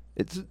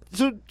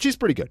 So she's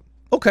pretty good.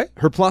 Okay.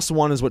 Her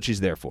 +1 is what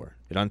she's there for.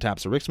 It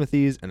untaps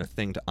Arixmethes and a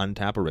thing to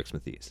untap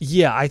Arixmethes.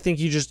 Yeah, I think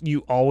you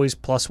always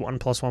 +1,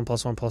 +1,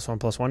 +1, +1,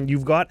 +1.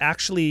 You've got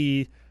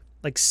actually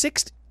like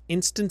 6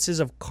 instances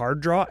of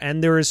card draw,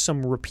 and there is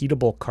some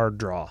repeatable card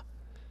draw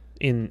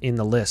in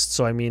the list.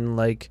 So I mean,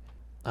 like,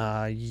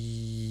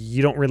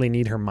 you don't really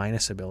need her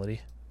minus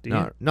ability, do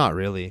you? Not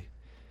really.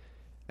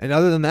 And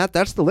other than that,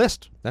 that's the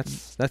list.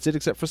 That's it,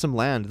 except for some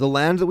land. The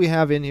land that we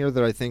have in here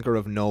that I think are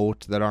of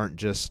note, that aren't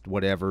just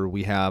whatever,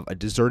 we have a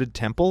Deserted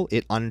Temple.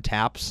 It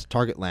untaps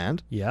target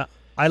land. Yeah.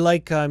 I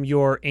like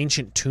your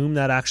Ancient Tomb.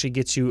 That actually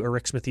gets you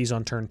Arixmethes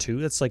on turn 2.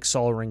 That's like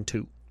Sol Ring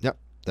 2. Yep,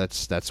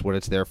 that's what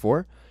it's there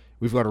for.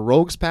 We've got a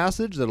Rogue's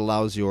Passage that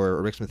allows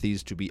your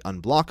Arixmethes to be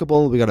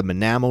unblockable. We got a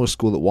Manamo,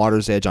 School at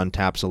Water's Edge,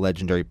 untaps a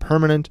legendary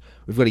permanent.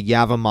 We've got a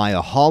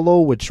Yavimaya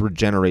Hollow, which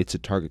regenerates a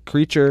target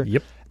creature.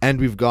 Yep. And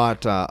we've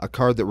got a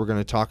card that we're going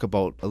to talk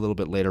about a little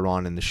bit later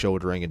on in the show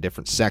during a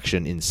different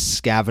section in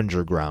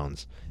Scavenger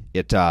Grounds.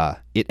 It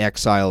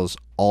exiles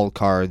all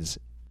cards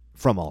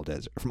from all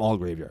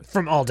graveyards.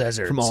 From all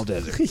deserts. From all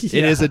deserts. Yeah.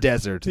 It is a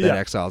desert that Yeah.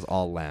 exiles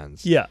all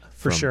lands. Yeah,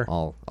 for from sure.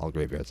 All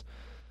graveyards.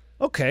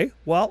 Okay,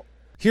 well,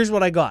 here's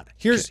what I got.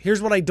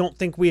 Here's what I don't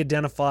think we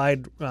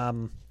identified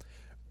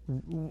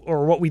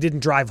or what we didn't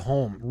drive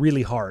home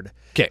really hard,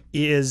 'Kay.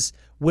 is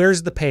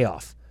where's the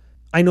payoff?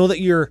 I know that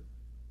you're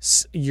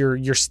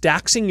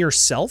staxing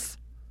yourself,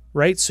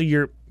 right? So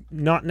you're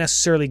not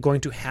necessarily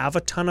going to have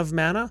a ton of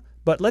mana,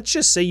 but let's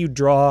just say you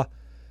draw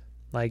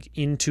like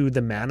into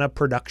the mana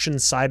production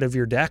side of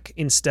your deck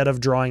instead of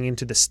drawing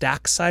into the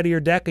stack side of your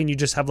deck, and you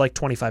just have like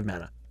 25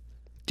 mana.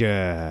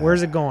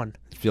 Where's it going?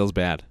 It feels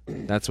bad.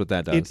 That's what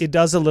that does. It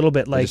does a little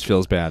bit It like just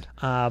feels bad.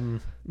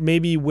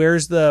 maybe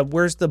where's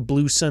the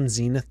Blue Sun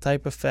Zenith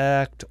type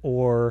effect,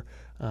 or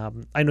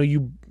I know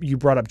you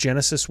brought up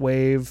Genesis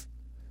Wave,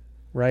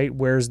 right?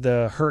 Where's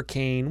the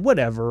Hurricane?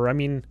 Whatever. I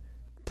mean,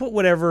 put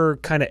whatever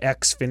kind of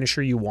X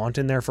finisher you want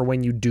in there for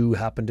when you do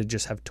happen to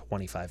just have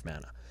 25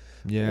 mana.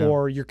 Yeah.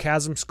 Or your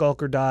Chasm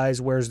Skulker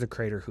dies, where's the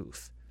Crater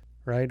Hoof,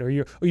 right? Or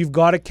you've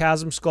got a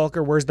Chasm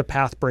Skulker, where's the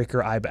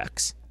Pathbreaker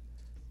Ibex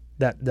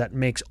that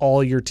makes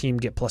all your team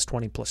get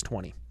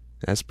 +20/+20.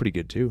 That's pretty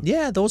good too.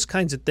 Yeah, those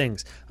kinds of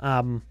things.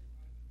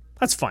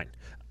 That's fine.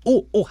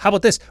 Oh, how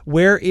about this?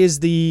 Where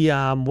is the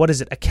what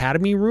is it?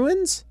 Academy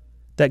Ruins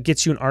that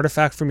gets you an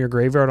artifact from your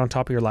graveyard on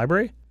top of your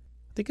library?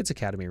 I think it's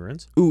Academy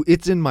Ruins. Ooh,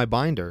 it's in my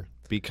binder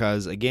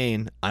because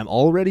again, I'm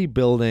already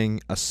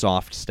building a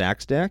soft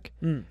stacks deck.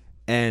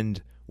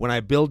 And when I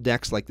build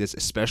decks like this,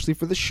 especially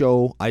for the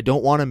show, I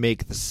don't want to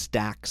make the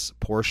stacks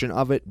portion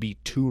of it be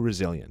too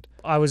resilient.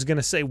 I was going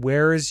to say,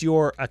 where is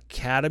your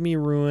Academy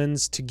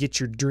Ruins to get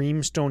your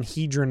Dreamstone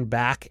Hedron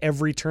back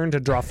every turn to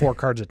draw 4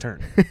 cards a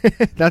turn?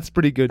 That's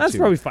pretty good That's too.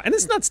 probably fine. And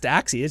it's not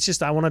stacksy. It's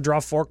just I want to draw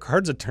 4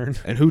 cards a turn.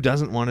 And who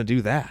doesn't want to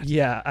do that?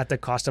 Yeah, at the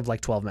cost of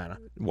like 12 mana.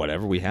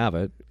 Whatever, we have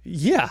it.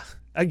 Yeah,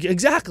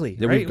 exactly.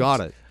 Yeah, right? we've got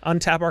it.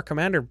 Untap our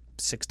commander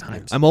 6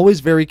 times. I'm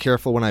always very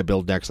careful when I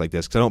build decks like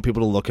this because I don't want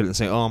people to look at it and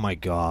say, oh my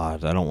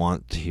God, I don't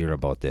want to hear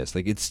about this.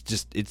 Like, it's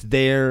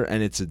there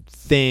and it's a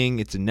thing.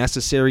 It's a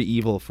necessary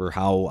evil for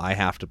how I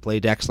have to play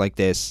decks like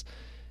this.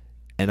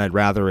 And I'd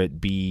rather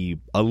it be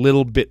a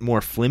little bit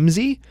more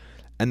flimsy,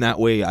 and that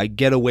way I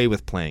get away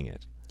with playing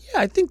it. Yeah,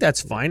 I think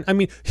that's fine. I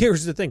mean,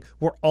 here's the thing.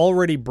 We're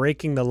already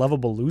breaking the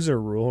lovable loser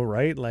rule,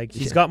 right? Like,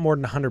 he's got more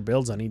than 100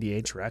 builds on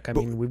EDH Rec. I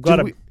mean, we've got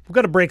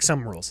to break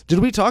some rules. Did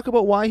we talk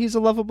about why he's a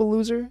lovable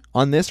loser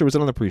on this, or was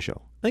it on the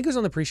pre-show? I think it was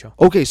on the pre-show.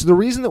 Okay, so the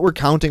reason that we're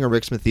counting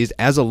Arixmethes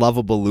as a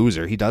lovable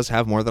loser, he does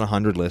have more than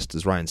 100 lists,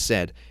 as Ryan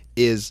said,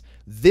 is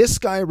this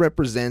guy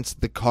represents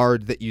the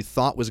card that you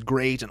thought was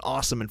great and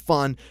awesome and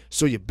fun,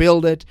 so you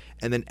build it,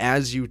 and then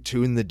as you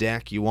tune the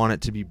deck, you want it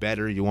to be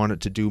better, you want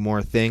it to do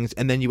more things,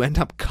 and then you end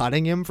up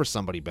cutting him for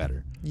somebody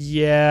better.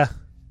 Yeah.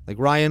 Like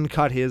Ryan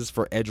cut his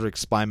for Edric,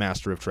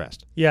 Spymaster of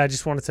Trest. Yeah, I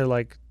just wanted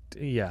to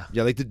Yeah,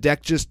 like the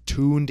deck just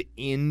tuned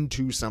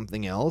into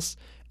something else,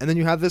 and then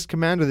you have this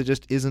commander that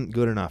just isn't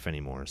good enough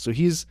anymore. So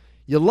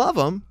you love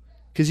him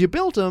because you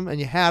built him and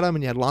you had him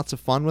and you had lots of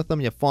fun with him.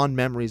 You have fond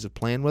memories of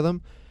playing with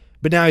him,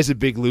 but now he's a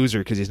big loser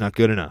because he's not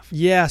good enough.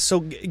 Yeah. So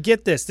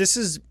get this. This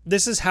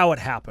is how it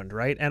happened,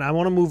 right? And I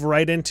want to move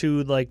right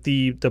into like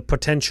the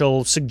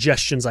potential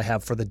suggestions I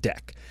have for the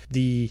deck.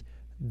 The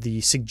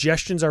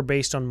suggestions are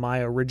based on my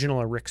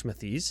original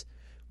Arixmethes,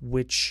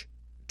 which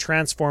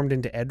transformed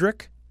into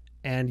Edric.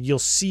 And you'll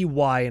see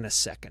why in a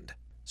second.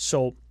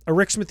 So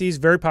Arixmethes,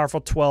 very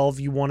powerful, 12.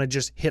 You want to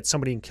just hit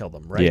somebody and kill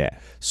them, right? Yeah.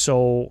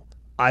 So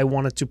I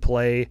wanted to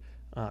play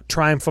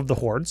Triumph of the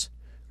Hordes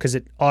because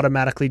it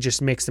automatically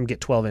just makes them get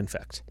 12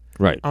 infect.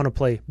 Right. I want to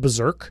play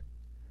Berserk.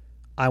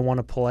 I want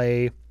to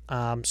play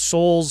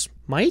Soul's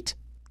Might.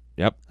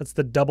 Yep. That's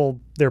the double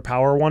their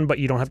power one, but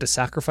you don't have to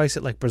sacrifice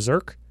it like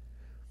Berserk.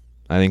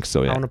 I think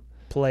so, yeah. I want to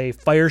play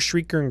Fire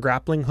Shrieker and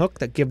Grappling Hook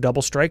that give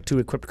double strike to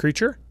equipped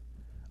creature.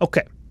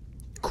 Okay.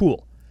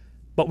 Cool.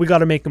 But we got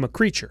to make him a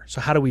creature.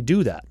 So how do we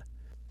do that?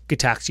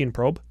 Gitaxian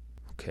Probe.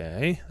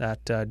 Okay.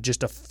 That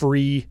just a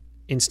free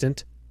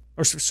instant.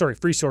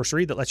 Free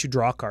sorcery that lets you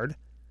draw a card.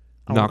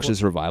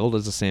 Noxious Revival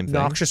does the same thing.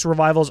 Noxious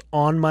Revival's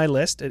on my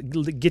list.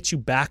 It gets you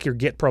back your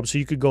Git Probe. So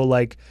you could go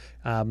like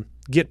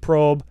Git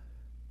Probe,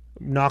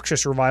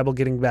 Noxious Revival,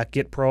 getting back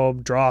Git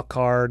Probe, draw a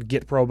card,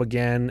 Git Probe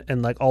again,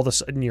 and like all of a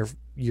sudden your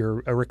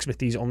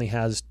Arixmethes only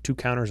has 2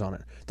 counters on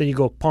it. Then you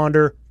go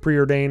Ponder,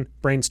 Preordain,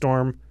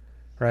 Brainstorm,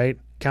 right?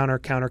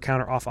 Counter,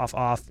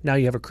 off. Now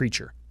you have a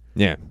creature.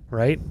 Yeah.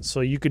 Right?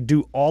 So you could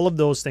do all of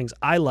those things.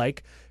 I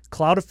like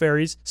Cloud of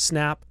Fairies,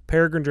 Snap,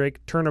 Peregrine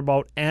Drake,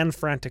 Turnabout, and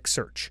Frantic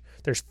Search.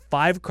 There's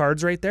 5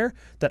 cards right there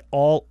that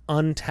all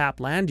untap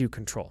land you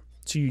control.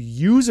 So you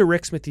use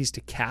Arixmethes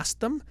to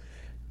cast them,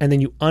 and then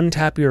you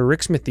untap your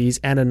Arixmethes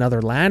and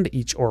another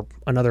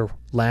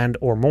land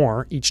or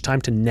more each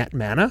time to net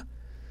mana,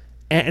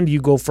 and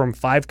you go from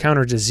 5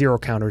 counters to 0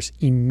 counters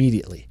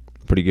immediately.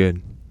 Pretty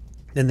good.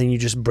 And then you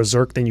just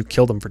berserk, then you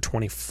kill them for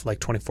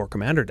 24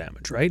 commander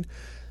damage, right?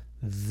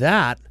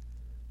 That,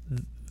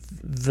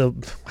 the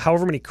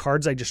however many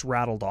cards I just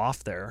rattled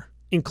off there,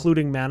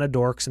 including Mana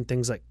Dorks and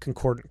things like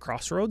Concordant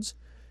Crossroads,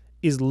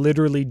 is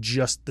literally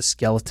just the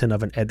skeleton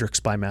of an Edric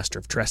Spymaster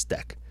of Trest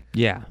deck.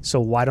 Yeah. So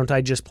why don't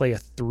I just play a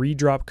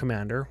 3-drop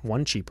commander,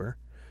 1 cheaper,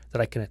 that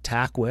I can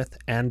attack with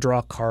and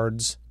draw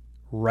cards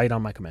right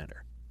on my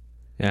commander?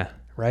 Yeah.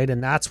 right?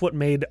 And that's what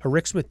made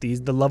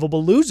Arixmethes the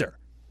lovable loser.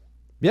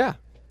 Yeah.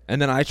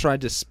 And then I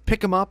tried to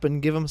pick him up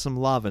and give him some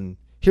love, and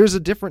here's a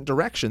different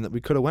direction that we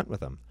could have went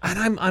with him.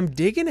 And I'm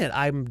digging it.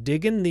 I'm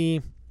digging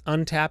the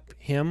untap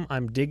him.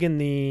 I'm digging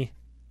the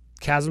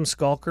Chasm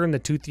Skulker and the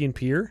Toothian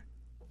Pier.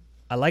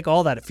 I like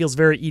all that. It feels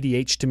very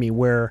EDH to me,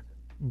 where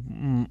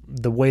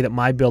the way that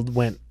my build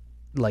went,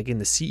 like in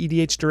the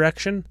CEDH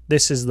direction,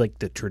 this is like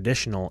the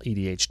traditional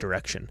EDH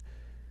direction.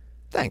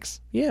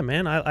 Thanks. Yeah,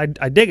 man, I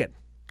dig it.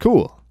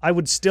 Cool. I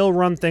would still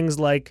run things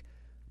like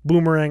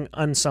Boomerang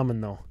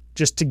Unsummon, though,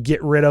 just to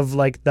get rid of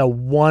like the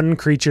one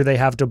creature they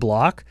have to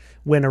block.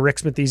 When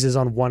Arixmethes is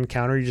on one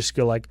counter, you just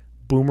go like,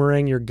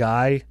 Boomerang your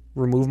guy,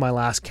 remove my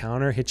last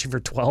counter, hit you for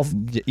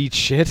 12. Eat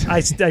shit.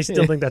 I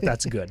still think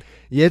that's good.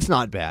 Yeah, it's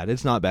not bad.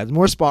 It's not bad.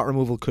 More spot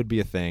removal could be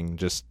a thing.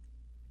 Just,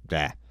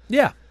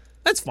 Yeah,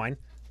 that's fine.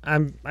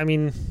 I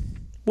mean,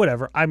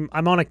 whatever. I'm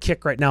on a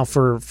kick right now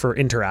for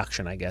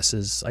interaction, I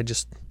guess. I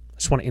just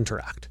want to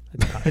interact.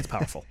 It's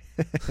powerful.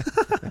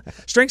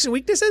 Strengths and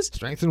weaknesses?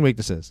 Strengths and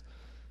weaknesses.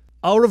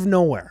 Out of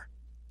nowhere,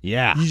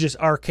 Yeah. you just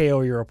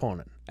RKO your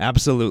opponent.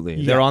 Absolutely.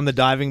 Yeah. They're on the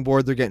diving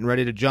board. They're getting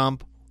ready to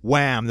jump.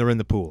 Wham, they're in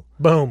the pool.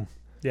 Boom.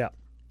 Yeah.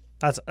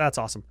 That's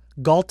awesome.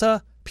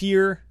 Galta,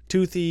 Pier,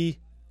 Toothy,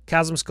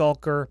 Chasm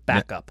Skulker,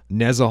 backup.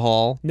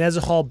 Nezahal.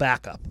 Nezahal,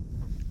 backup.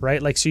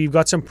 Right? Like, so you've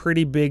got some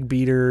pretty big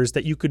beaters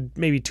that you could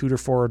maybe tutor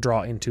for or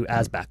draw into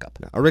as backup.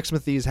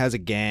 Arixmethes has a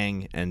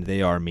gang, and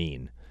they are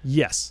mean.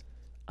 Yes.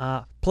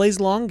 Plays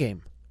long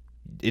game.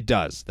 It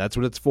does. That's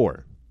what it's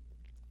for.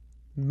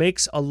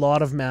 Makes a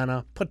lot of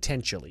mana,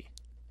 potentially.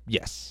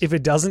 Yes. If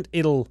it doesn't,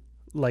 it'll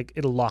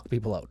lock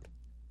people out.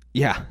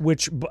 Yeah.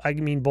 Which, I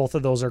mean, both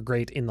of those are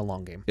great in the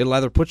long game. It'll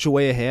either put you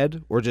way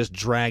ahead or just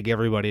drag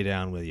everybody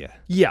down with you.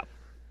 Yeah.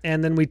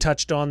 And then we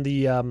touched on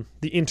the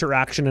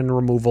interaction and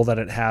removal that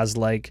it has,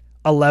 like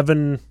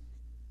 11,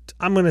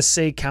 I'm going to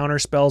say counter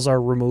spells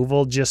are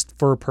removal just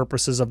for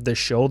purposes of this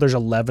show. There's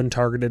 11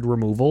 targeted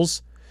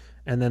removals,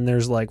 and then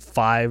there's like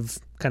 5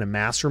 kind of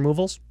mass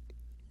removals.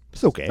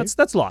 It's okay.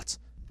 That's lots.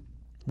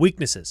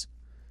 Weaknesses.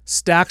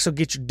 Stacks will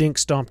get your dink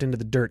stomped into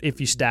the dirt if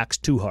you stacks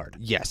too hard.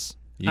 Yes.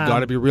 You got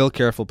to be real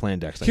careful playing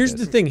decks like Here's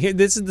this. the thing.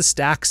 This is the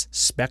stacks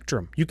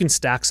spectrum. You can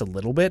stacks a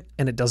little bit,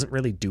 and it doesn't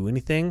really do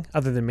anything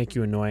other than make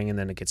you annoying, and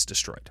then it gets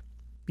destroyed.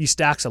 You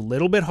stacks a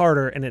little bit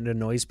harder, and it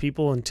annoys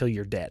people until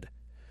you're dead.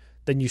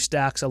 Then you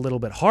stacks a little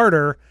bit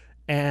harder,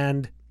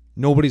 and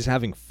Nobody's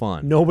having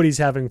fun. nobody's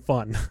having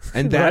fun.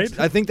 And that's, right?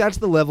 I think that's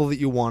the level that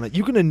you want it.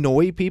 You can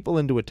annoy people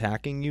into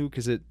attacking you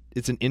because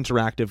it's an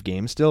interactive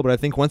game still, but I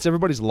think once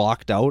everybody's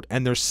locked out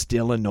and they're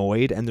still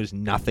annoyed and there's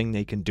nothing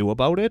they can do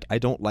about it, I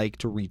don't like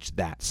to reach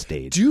that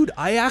stage. Dude,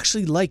 I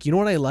actually like, you know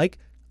what I like?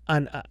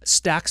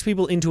 Stacks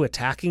people into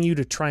attacking you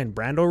to try and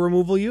Brando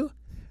removal you,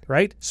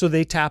 right? So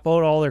they tap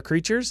out all their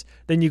creatures.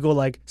 Then you go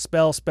like,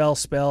 spell,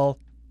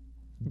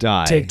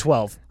 Die. take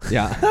 12.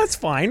 Yeah. That's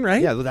fine,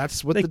 right? Yeah,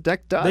 that's what the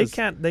deck does.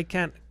 They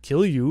can't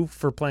kill you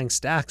for playing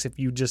stacks if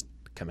you just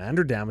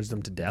commander damage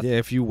them to death. Yeah,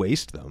 if you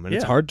waste them. And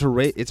it's Yeah. hard to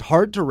race. It's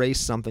hard to race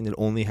something that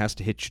only has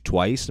to hit you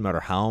twice, no matter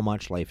how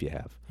much life you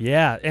have.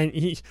 Yeah, and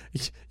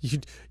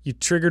you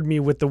triggered me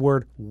with the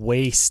word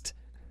waste.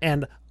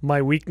 And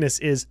my weakness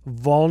is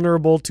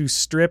vulnerable to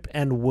strip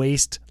and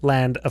waste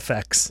land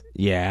effects.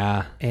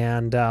 Yeah.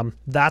 And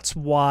that's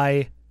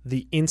why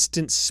the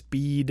instant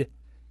speed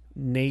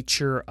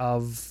nature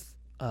of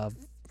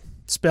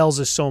spells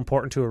is so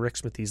important to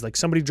Arixmethes. Like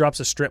somebody drops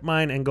a strip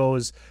mine and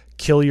goes,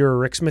 kill your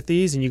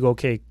Arixmethes, and you go,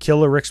 okay,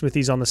 kill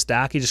Arixmethes on the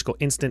stack. You just go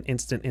instant.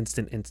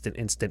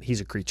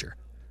 He's a creature.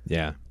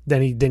 Yeah.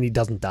 Then he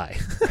doesn't die.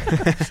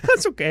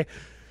 That's okay.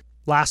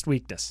 Last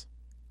weakness.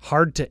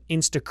 Hard to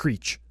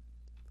insta-creech.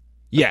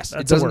 Yes,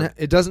 That's a word.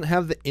 it doesn't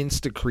have the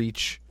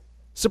insta-creech.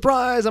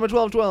 Surprise, I'm a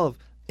 12/12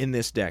 in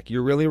this deck.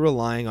 You're really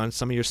relying on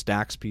some of your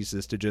stacks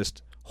pieces to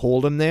just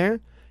hold them there,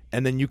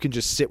 and then you can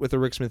just sit with the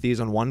Arixmethes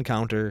on one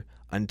counter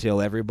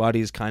until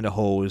everybody's kind of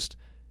hosed.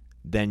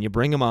 Then you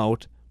bring them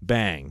out,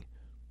 bang,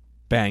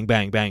 bang,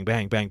 bang, bang,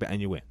 bang, bang, bang,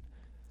 and you win.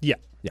 Yeah.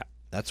 Yeah,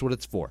 that's what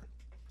it's for.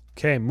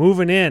 Okay,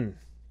 moving in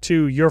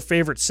to your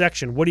favorite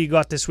section. What do you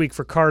got this week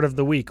for card of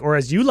the week? Or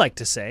as you like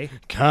to say,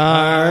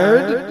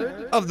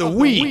 Card of the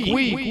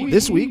week.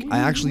 This week, I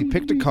actually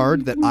picked a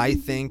card that I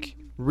think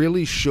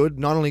really should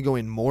not only go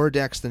in more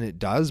decks than it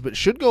does, but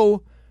should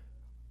go,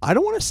 I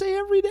don't want to say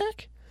every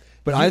deck,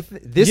 but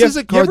this is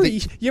a card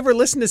you ever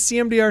listen to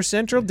CMDR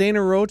Central,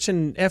 Dana Roach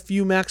and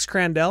FU Max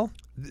Crandell?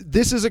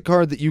 This is a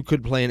card that you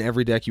could play in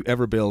every deck you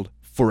ever build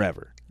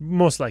forever.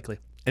 Most likely.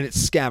 And it's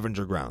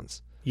Scavenger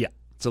Grounds. Yeah.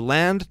 It's a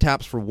land,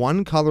 taps for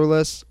 1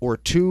 colorless, or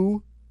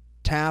 2,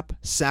 tap,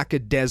 sack a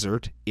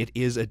desert. It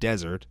is a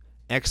desert.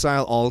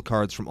 Exile all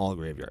cards from all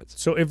graveyards.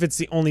 So if it's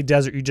the only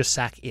desert, you just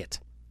sack it.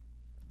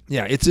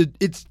 Yeah, it's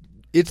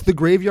the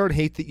graveyard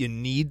hate that you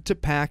need to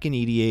pack in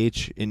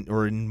EDH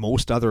or in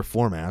most other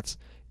formats.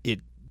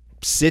 It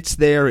sits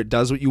there, it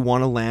does what you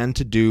want a land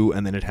to do,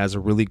 and then it has a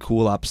really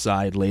cool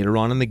upside later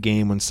on in the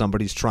game when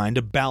somebody's trying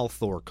to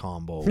Balthor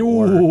combo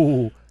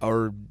Ooh.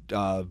 or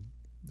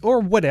Or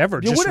whatever.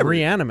 Yeah, just whatever.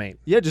 reanimate.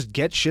 Yeah, just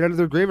get shit out of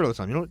their graveyard all the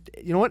time.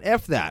 You know what?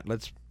 F that.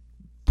 Let's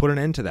put an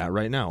end to that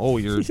right now. Oh,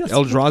 your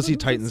Eldrazi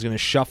Titan's going to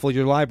shuffle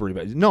your library.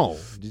 But no,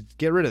 just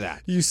get rid of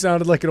that. You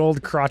sounded like an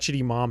old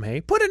crotchety mom,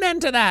 hey? Put an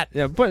end to that.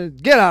 Yeah,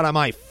 but get out of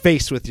my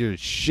face with your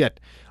shit.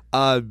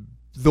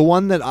 The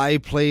one that I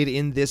played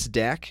in this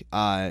deck,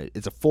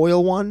 it's a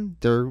foil one.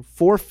 They're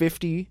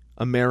 $4.50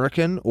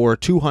 American or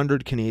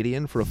 $200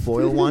 Canadian for a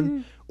foil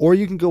one, or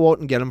you can go out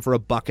and get them for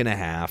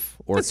 $1.50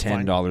 or That's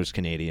fine. $10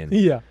 Canadian.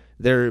 Yeah.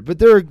 They're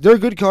a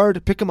good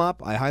card. Pick them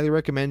up. I highly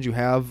recommend you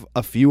have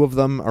a few of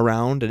them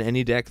around in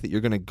any deck that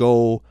you're going to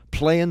go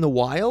play in the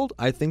wild.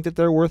 I think that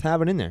they're worth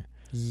having in there.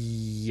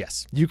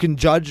 Yes. You can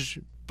judge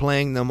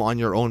playing them on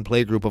your own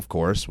play group, of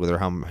course, with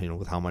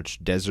how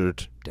much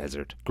desert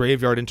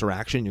graveyard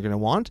interaction you're going to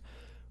want.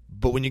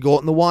 But when you go out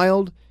in the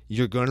wild,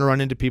 you're going to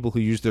run into people who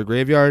use their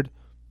graveyard.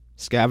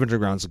 Scavenger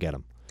grounds will get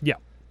them. Yeah,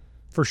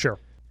 for sure.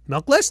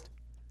 Milk list?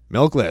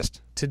 Milk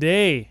list.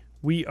 Today,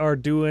 we are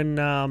doing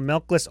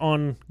Milk list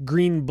on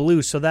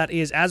green-blue. So that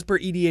is, as per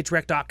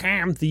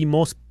EDHREC.com, the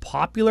most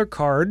popular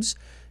cards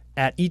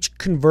at each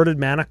converted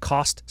mana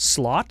cost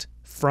slot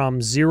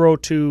from 0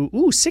 to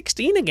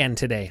 16 again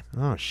today.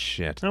 Oh,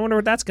 shit. I wonder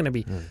what that's going to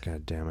be. Oh,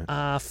 God damn it.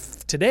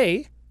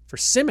 Today, for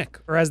Simic,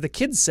 or as the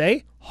kids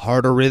say,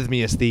 Heart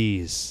Arrhythmia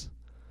These.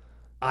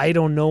 I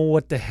don't know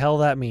what the hell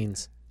that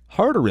means.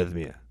 Heart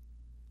Arrhythmia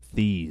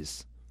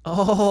These.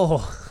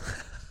 Oh.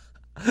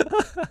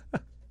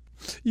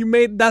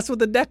 That's what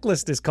the deck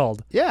list is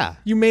called. Yeah,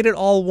 You made it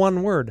all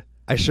one word.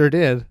 I sure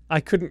did.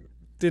 I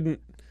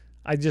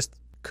just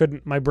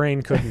couldn't. My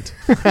brain couldn't.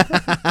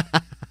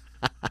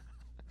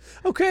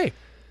 Okay.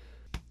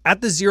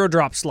 At the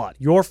 0-drop slot,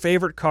 your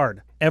favorite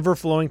card,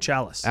 Everflowing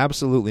Chalice.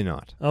 Absolutely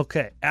not.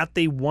 Okay. At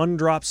the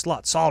 1-drop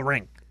slot, Sol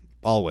Ring.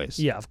 Always.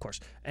 Yeah, of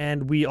course.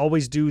 And we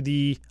always do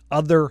the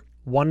other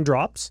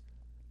 1-drops.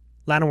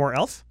 Llanowar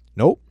Elf?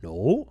 Nope.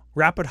 No.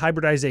 Rapid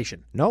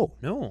Hybridization? No.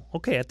 No.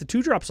 Okay. At the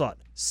 2-drop slot,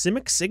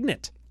 Simic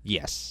Signet?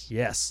 Yes.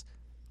 Yes.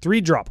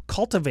 3-drop,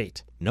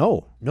 Cultivate?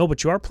 No. No,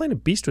 but you are playing a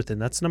Beast Within.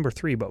 That's number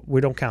 3, but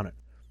we don't count it.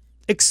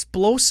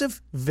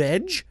 Explosive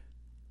Veg?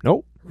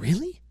 Nope.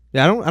 Really?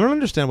 Yeah, I don't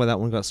understand why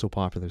that one got so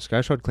popular.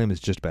 Skyshard Claim is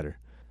just better,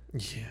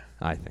 Yeah.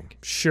 I think.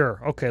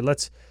 Sure. Okay,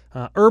 let's...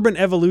 Urban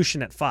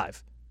Evolution at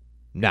 5.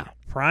 Nah.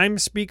 Prime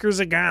Speaker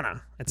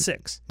Zagana at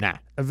 6. Nah.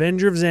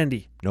 Avenger of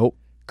Zendi. Nope.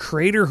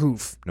 Crater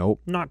Hoof. Nope.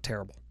 Not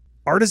terrible.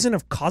 Artisan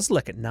of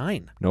Kozilek at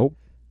 9. Nope.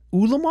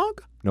 Ulamog?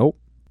 Nope.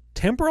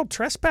 Temporal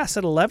Trespass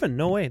at 11.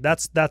 No way.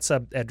 That's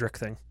a Edric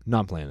thing.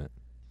 Not playing it.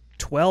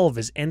 12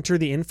 is Enter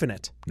the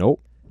Infinite.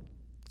 Nope.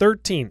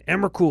 13,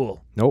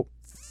 Emrakul. Nope.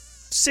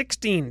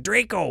 16,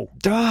 Draco.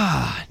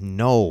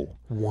 No.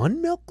 1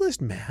 milk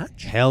list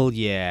match? Hell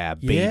yeah,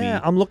 baby.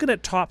 Yeah, I'm looking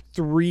at top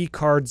 3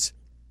 cards,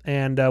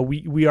 and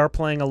we are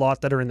playing a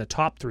lot that are in the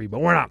top 3, but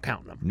we're not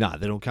counting them. Nah,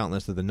 they don't count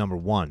unless they're the number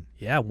 1.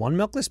 Yeah, 1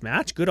 milk list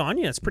match. Good on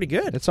you. That's pretty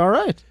good. It's all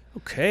right.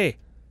 Okay.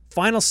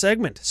 Final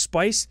segment,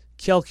 Spice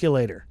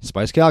Calculator.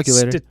 Spice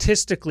Calculator.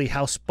 Statistically,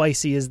 how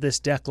spicy is this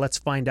deck? Let's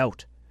find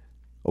out.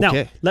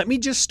 Okay. Now, let me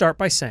just start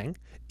by saying,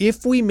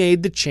 if we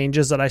made the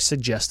changes that I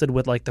suggested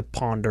with like the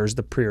Ponders,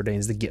 the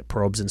Preordains, the Git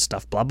Probes and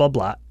stuff, blah, blah,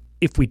 blah,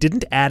 if we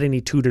didn't add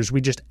any tutors,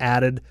 we just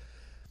added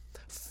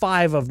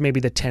 5 of maybe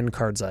the 10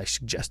 cards I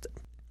suggested,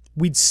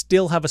 we'd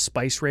still have a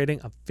spice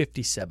rating of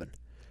 57.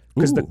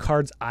 Because the Ooh.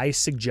 cards I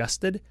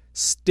suggested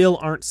still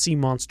aren't Sea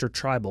Monster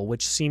Tribal,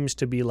 which seems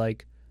to be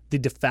like the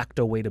de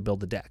facto way to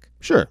build a deck.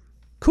 Sure.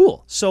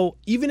 Cool. So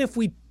even if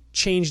we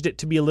changed it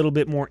to be a little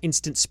bit more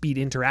instant speed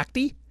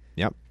interacty,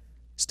 Yep.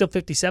 still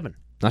 57.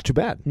 Not too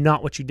bad.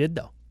 Not what you did,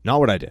 though. Not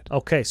what I did.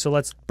 Okay, so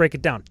let's break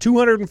it down.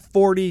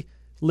 240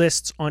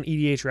 lists on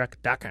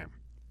EDHREC.com.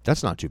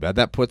 That's not too bad.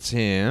 That puts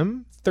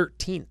him...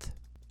 13th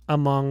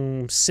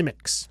among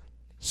Simics.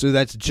 So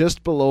that's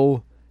just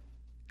below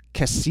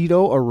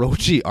Casito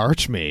Orochi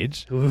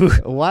Archmage. Ooh.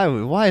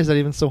 Why is that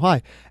even so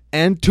high?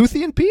 And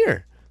Toothian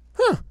Pier.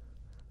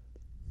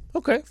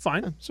 Okay,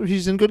 fine. So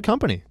he's in good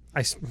company.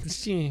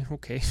 See,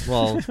 okay.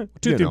 Well,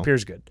 Tooth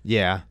appears good.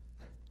 Yeah.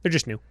 They're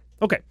just new.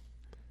 Okay.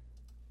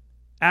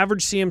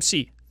 Average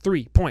CMC,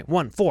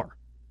 3.14.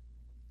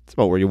 It's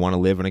about where you want to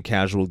live in a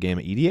casual game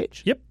of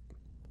EDH. Yep.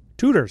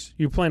 Tutors,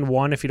 you're playing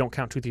 1 if you don't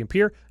count Toothy and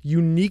Pier.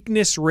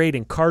 Uniqueness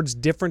rating, cards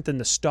different than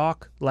the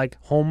stock, like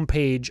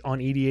homepage on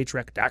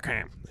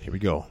EDHREC.com. Here we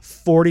go.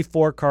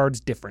 44 cards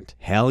different.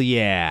 Hell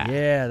yeah.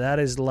 Yeah, that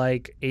is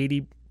like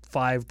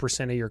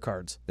 85% of your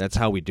cards. That's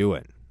how we do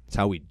it. That's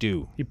how we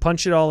do. You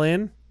punch it all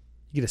in,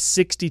 you get a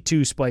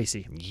 62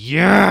 spicy.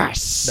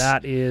 Yes!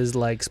 That is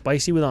like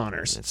spicy with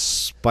honors. It's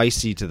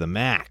spicy to the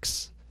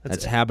max.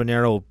 That's That's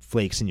habanero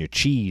flakes in your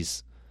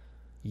cheese.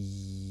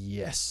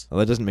 Yes. Well,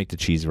 that doesn't make the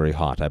cheese very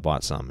hot. I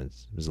bought some. It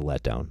was a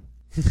letdown.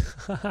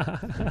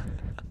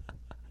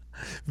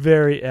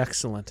 Very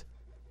excellent.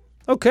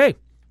 Okay.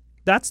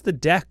 That's the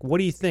deck. What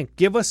do you think?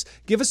 Give us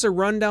a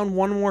rundown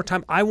one more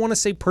time. I want to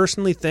say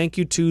personally thank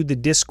you to the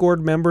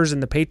Discord members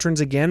and the patrons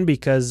again,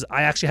 because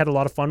I actually had a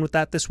lot of fun with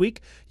that this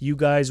week. You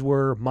guys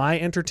were my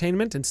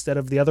entertainment instead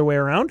of the other way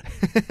around.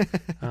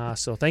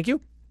 So thank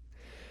you.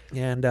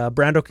 And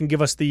Brando can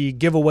give us the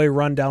giveaway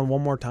rundown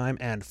one more time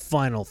and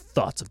final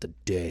thoughts of the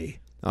day.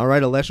 All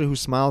right, Alesha Who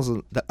Smiles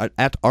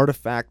at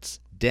Artifacts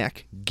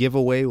deck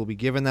giveaway. We'll be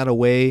giving that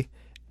away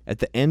at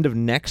the end of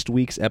next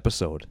week's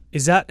episode.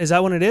 Is that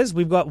what it is?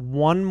 We've got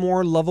one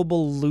more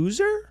lovable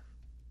loser?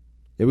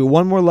 There'll be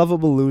one more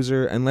lovable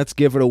loser, and let's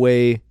give it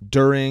away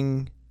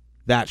during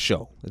that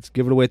show. Let's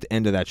give it away at the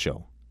end of that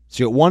show.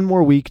 So you got one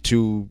more week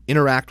to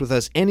interact with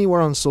us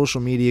anywhere on social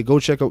media. Go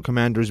check out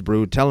Commander's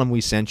Brew. Tell them we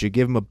sent you.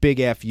 Give them a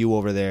big FU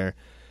over there,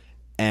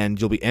 and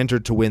you'll be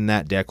entered to win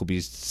that deck. We'll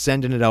be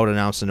sending it out,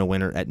 announcing a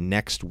winner at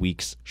next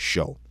week's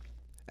show.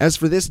 As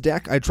for this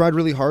deck, I tried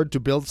really hard to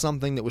build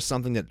something that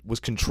was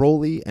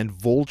control-y and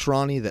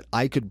Voltron-y that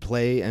I could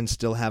play and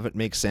still have it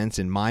make sense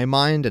in my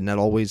mind, and that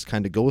always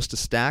kind of goes to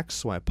stacks,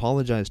 so I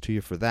apologize to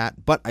you for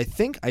that. But I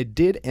think I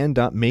did end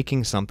up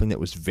making something that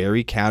was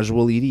very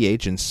casual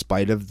EDH in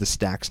spite of the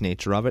stacks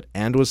nature of it,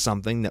 and was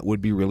something that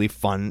would be really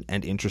fun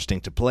and interesting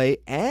to play,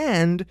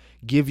 and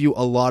give you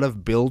a lot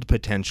of build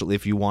potential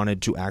if you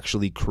wanted to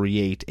actually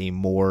create a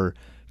more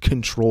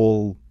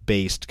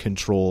control-based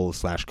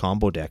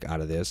control/combo deck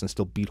out of this and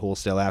still beat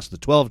wholesale ass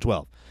with the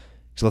 12-12.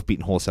 Still love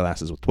beating wholesale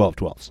asses with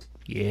 12-12s.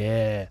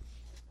 Yeah.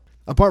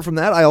 Apart from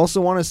that, I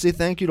also want to say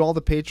thank you to all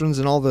the patrons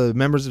and all the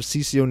members of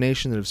CCO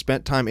Nation that have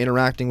spent time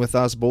interacting with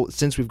us both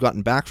since we've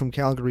gotten back from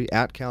Calgary,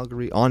 at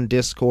Calgary, on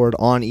Discord,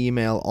 on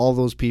email. All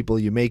those people,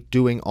 you make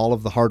doing all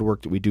of the hard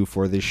work that we do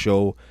for this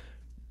show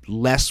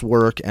less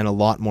work and a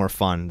lot more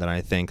fun than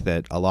I think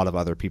that a lot of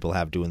other people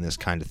have doing this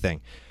kind of thing.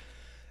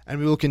 And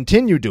we will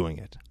continue doing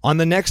it on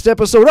the next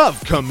episode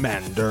of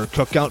Commander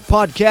Cookout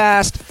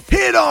Podcast.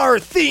 Hit our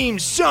theme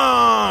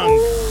song!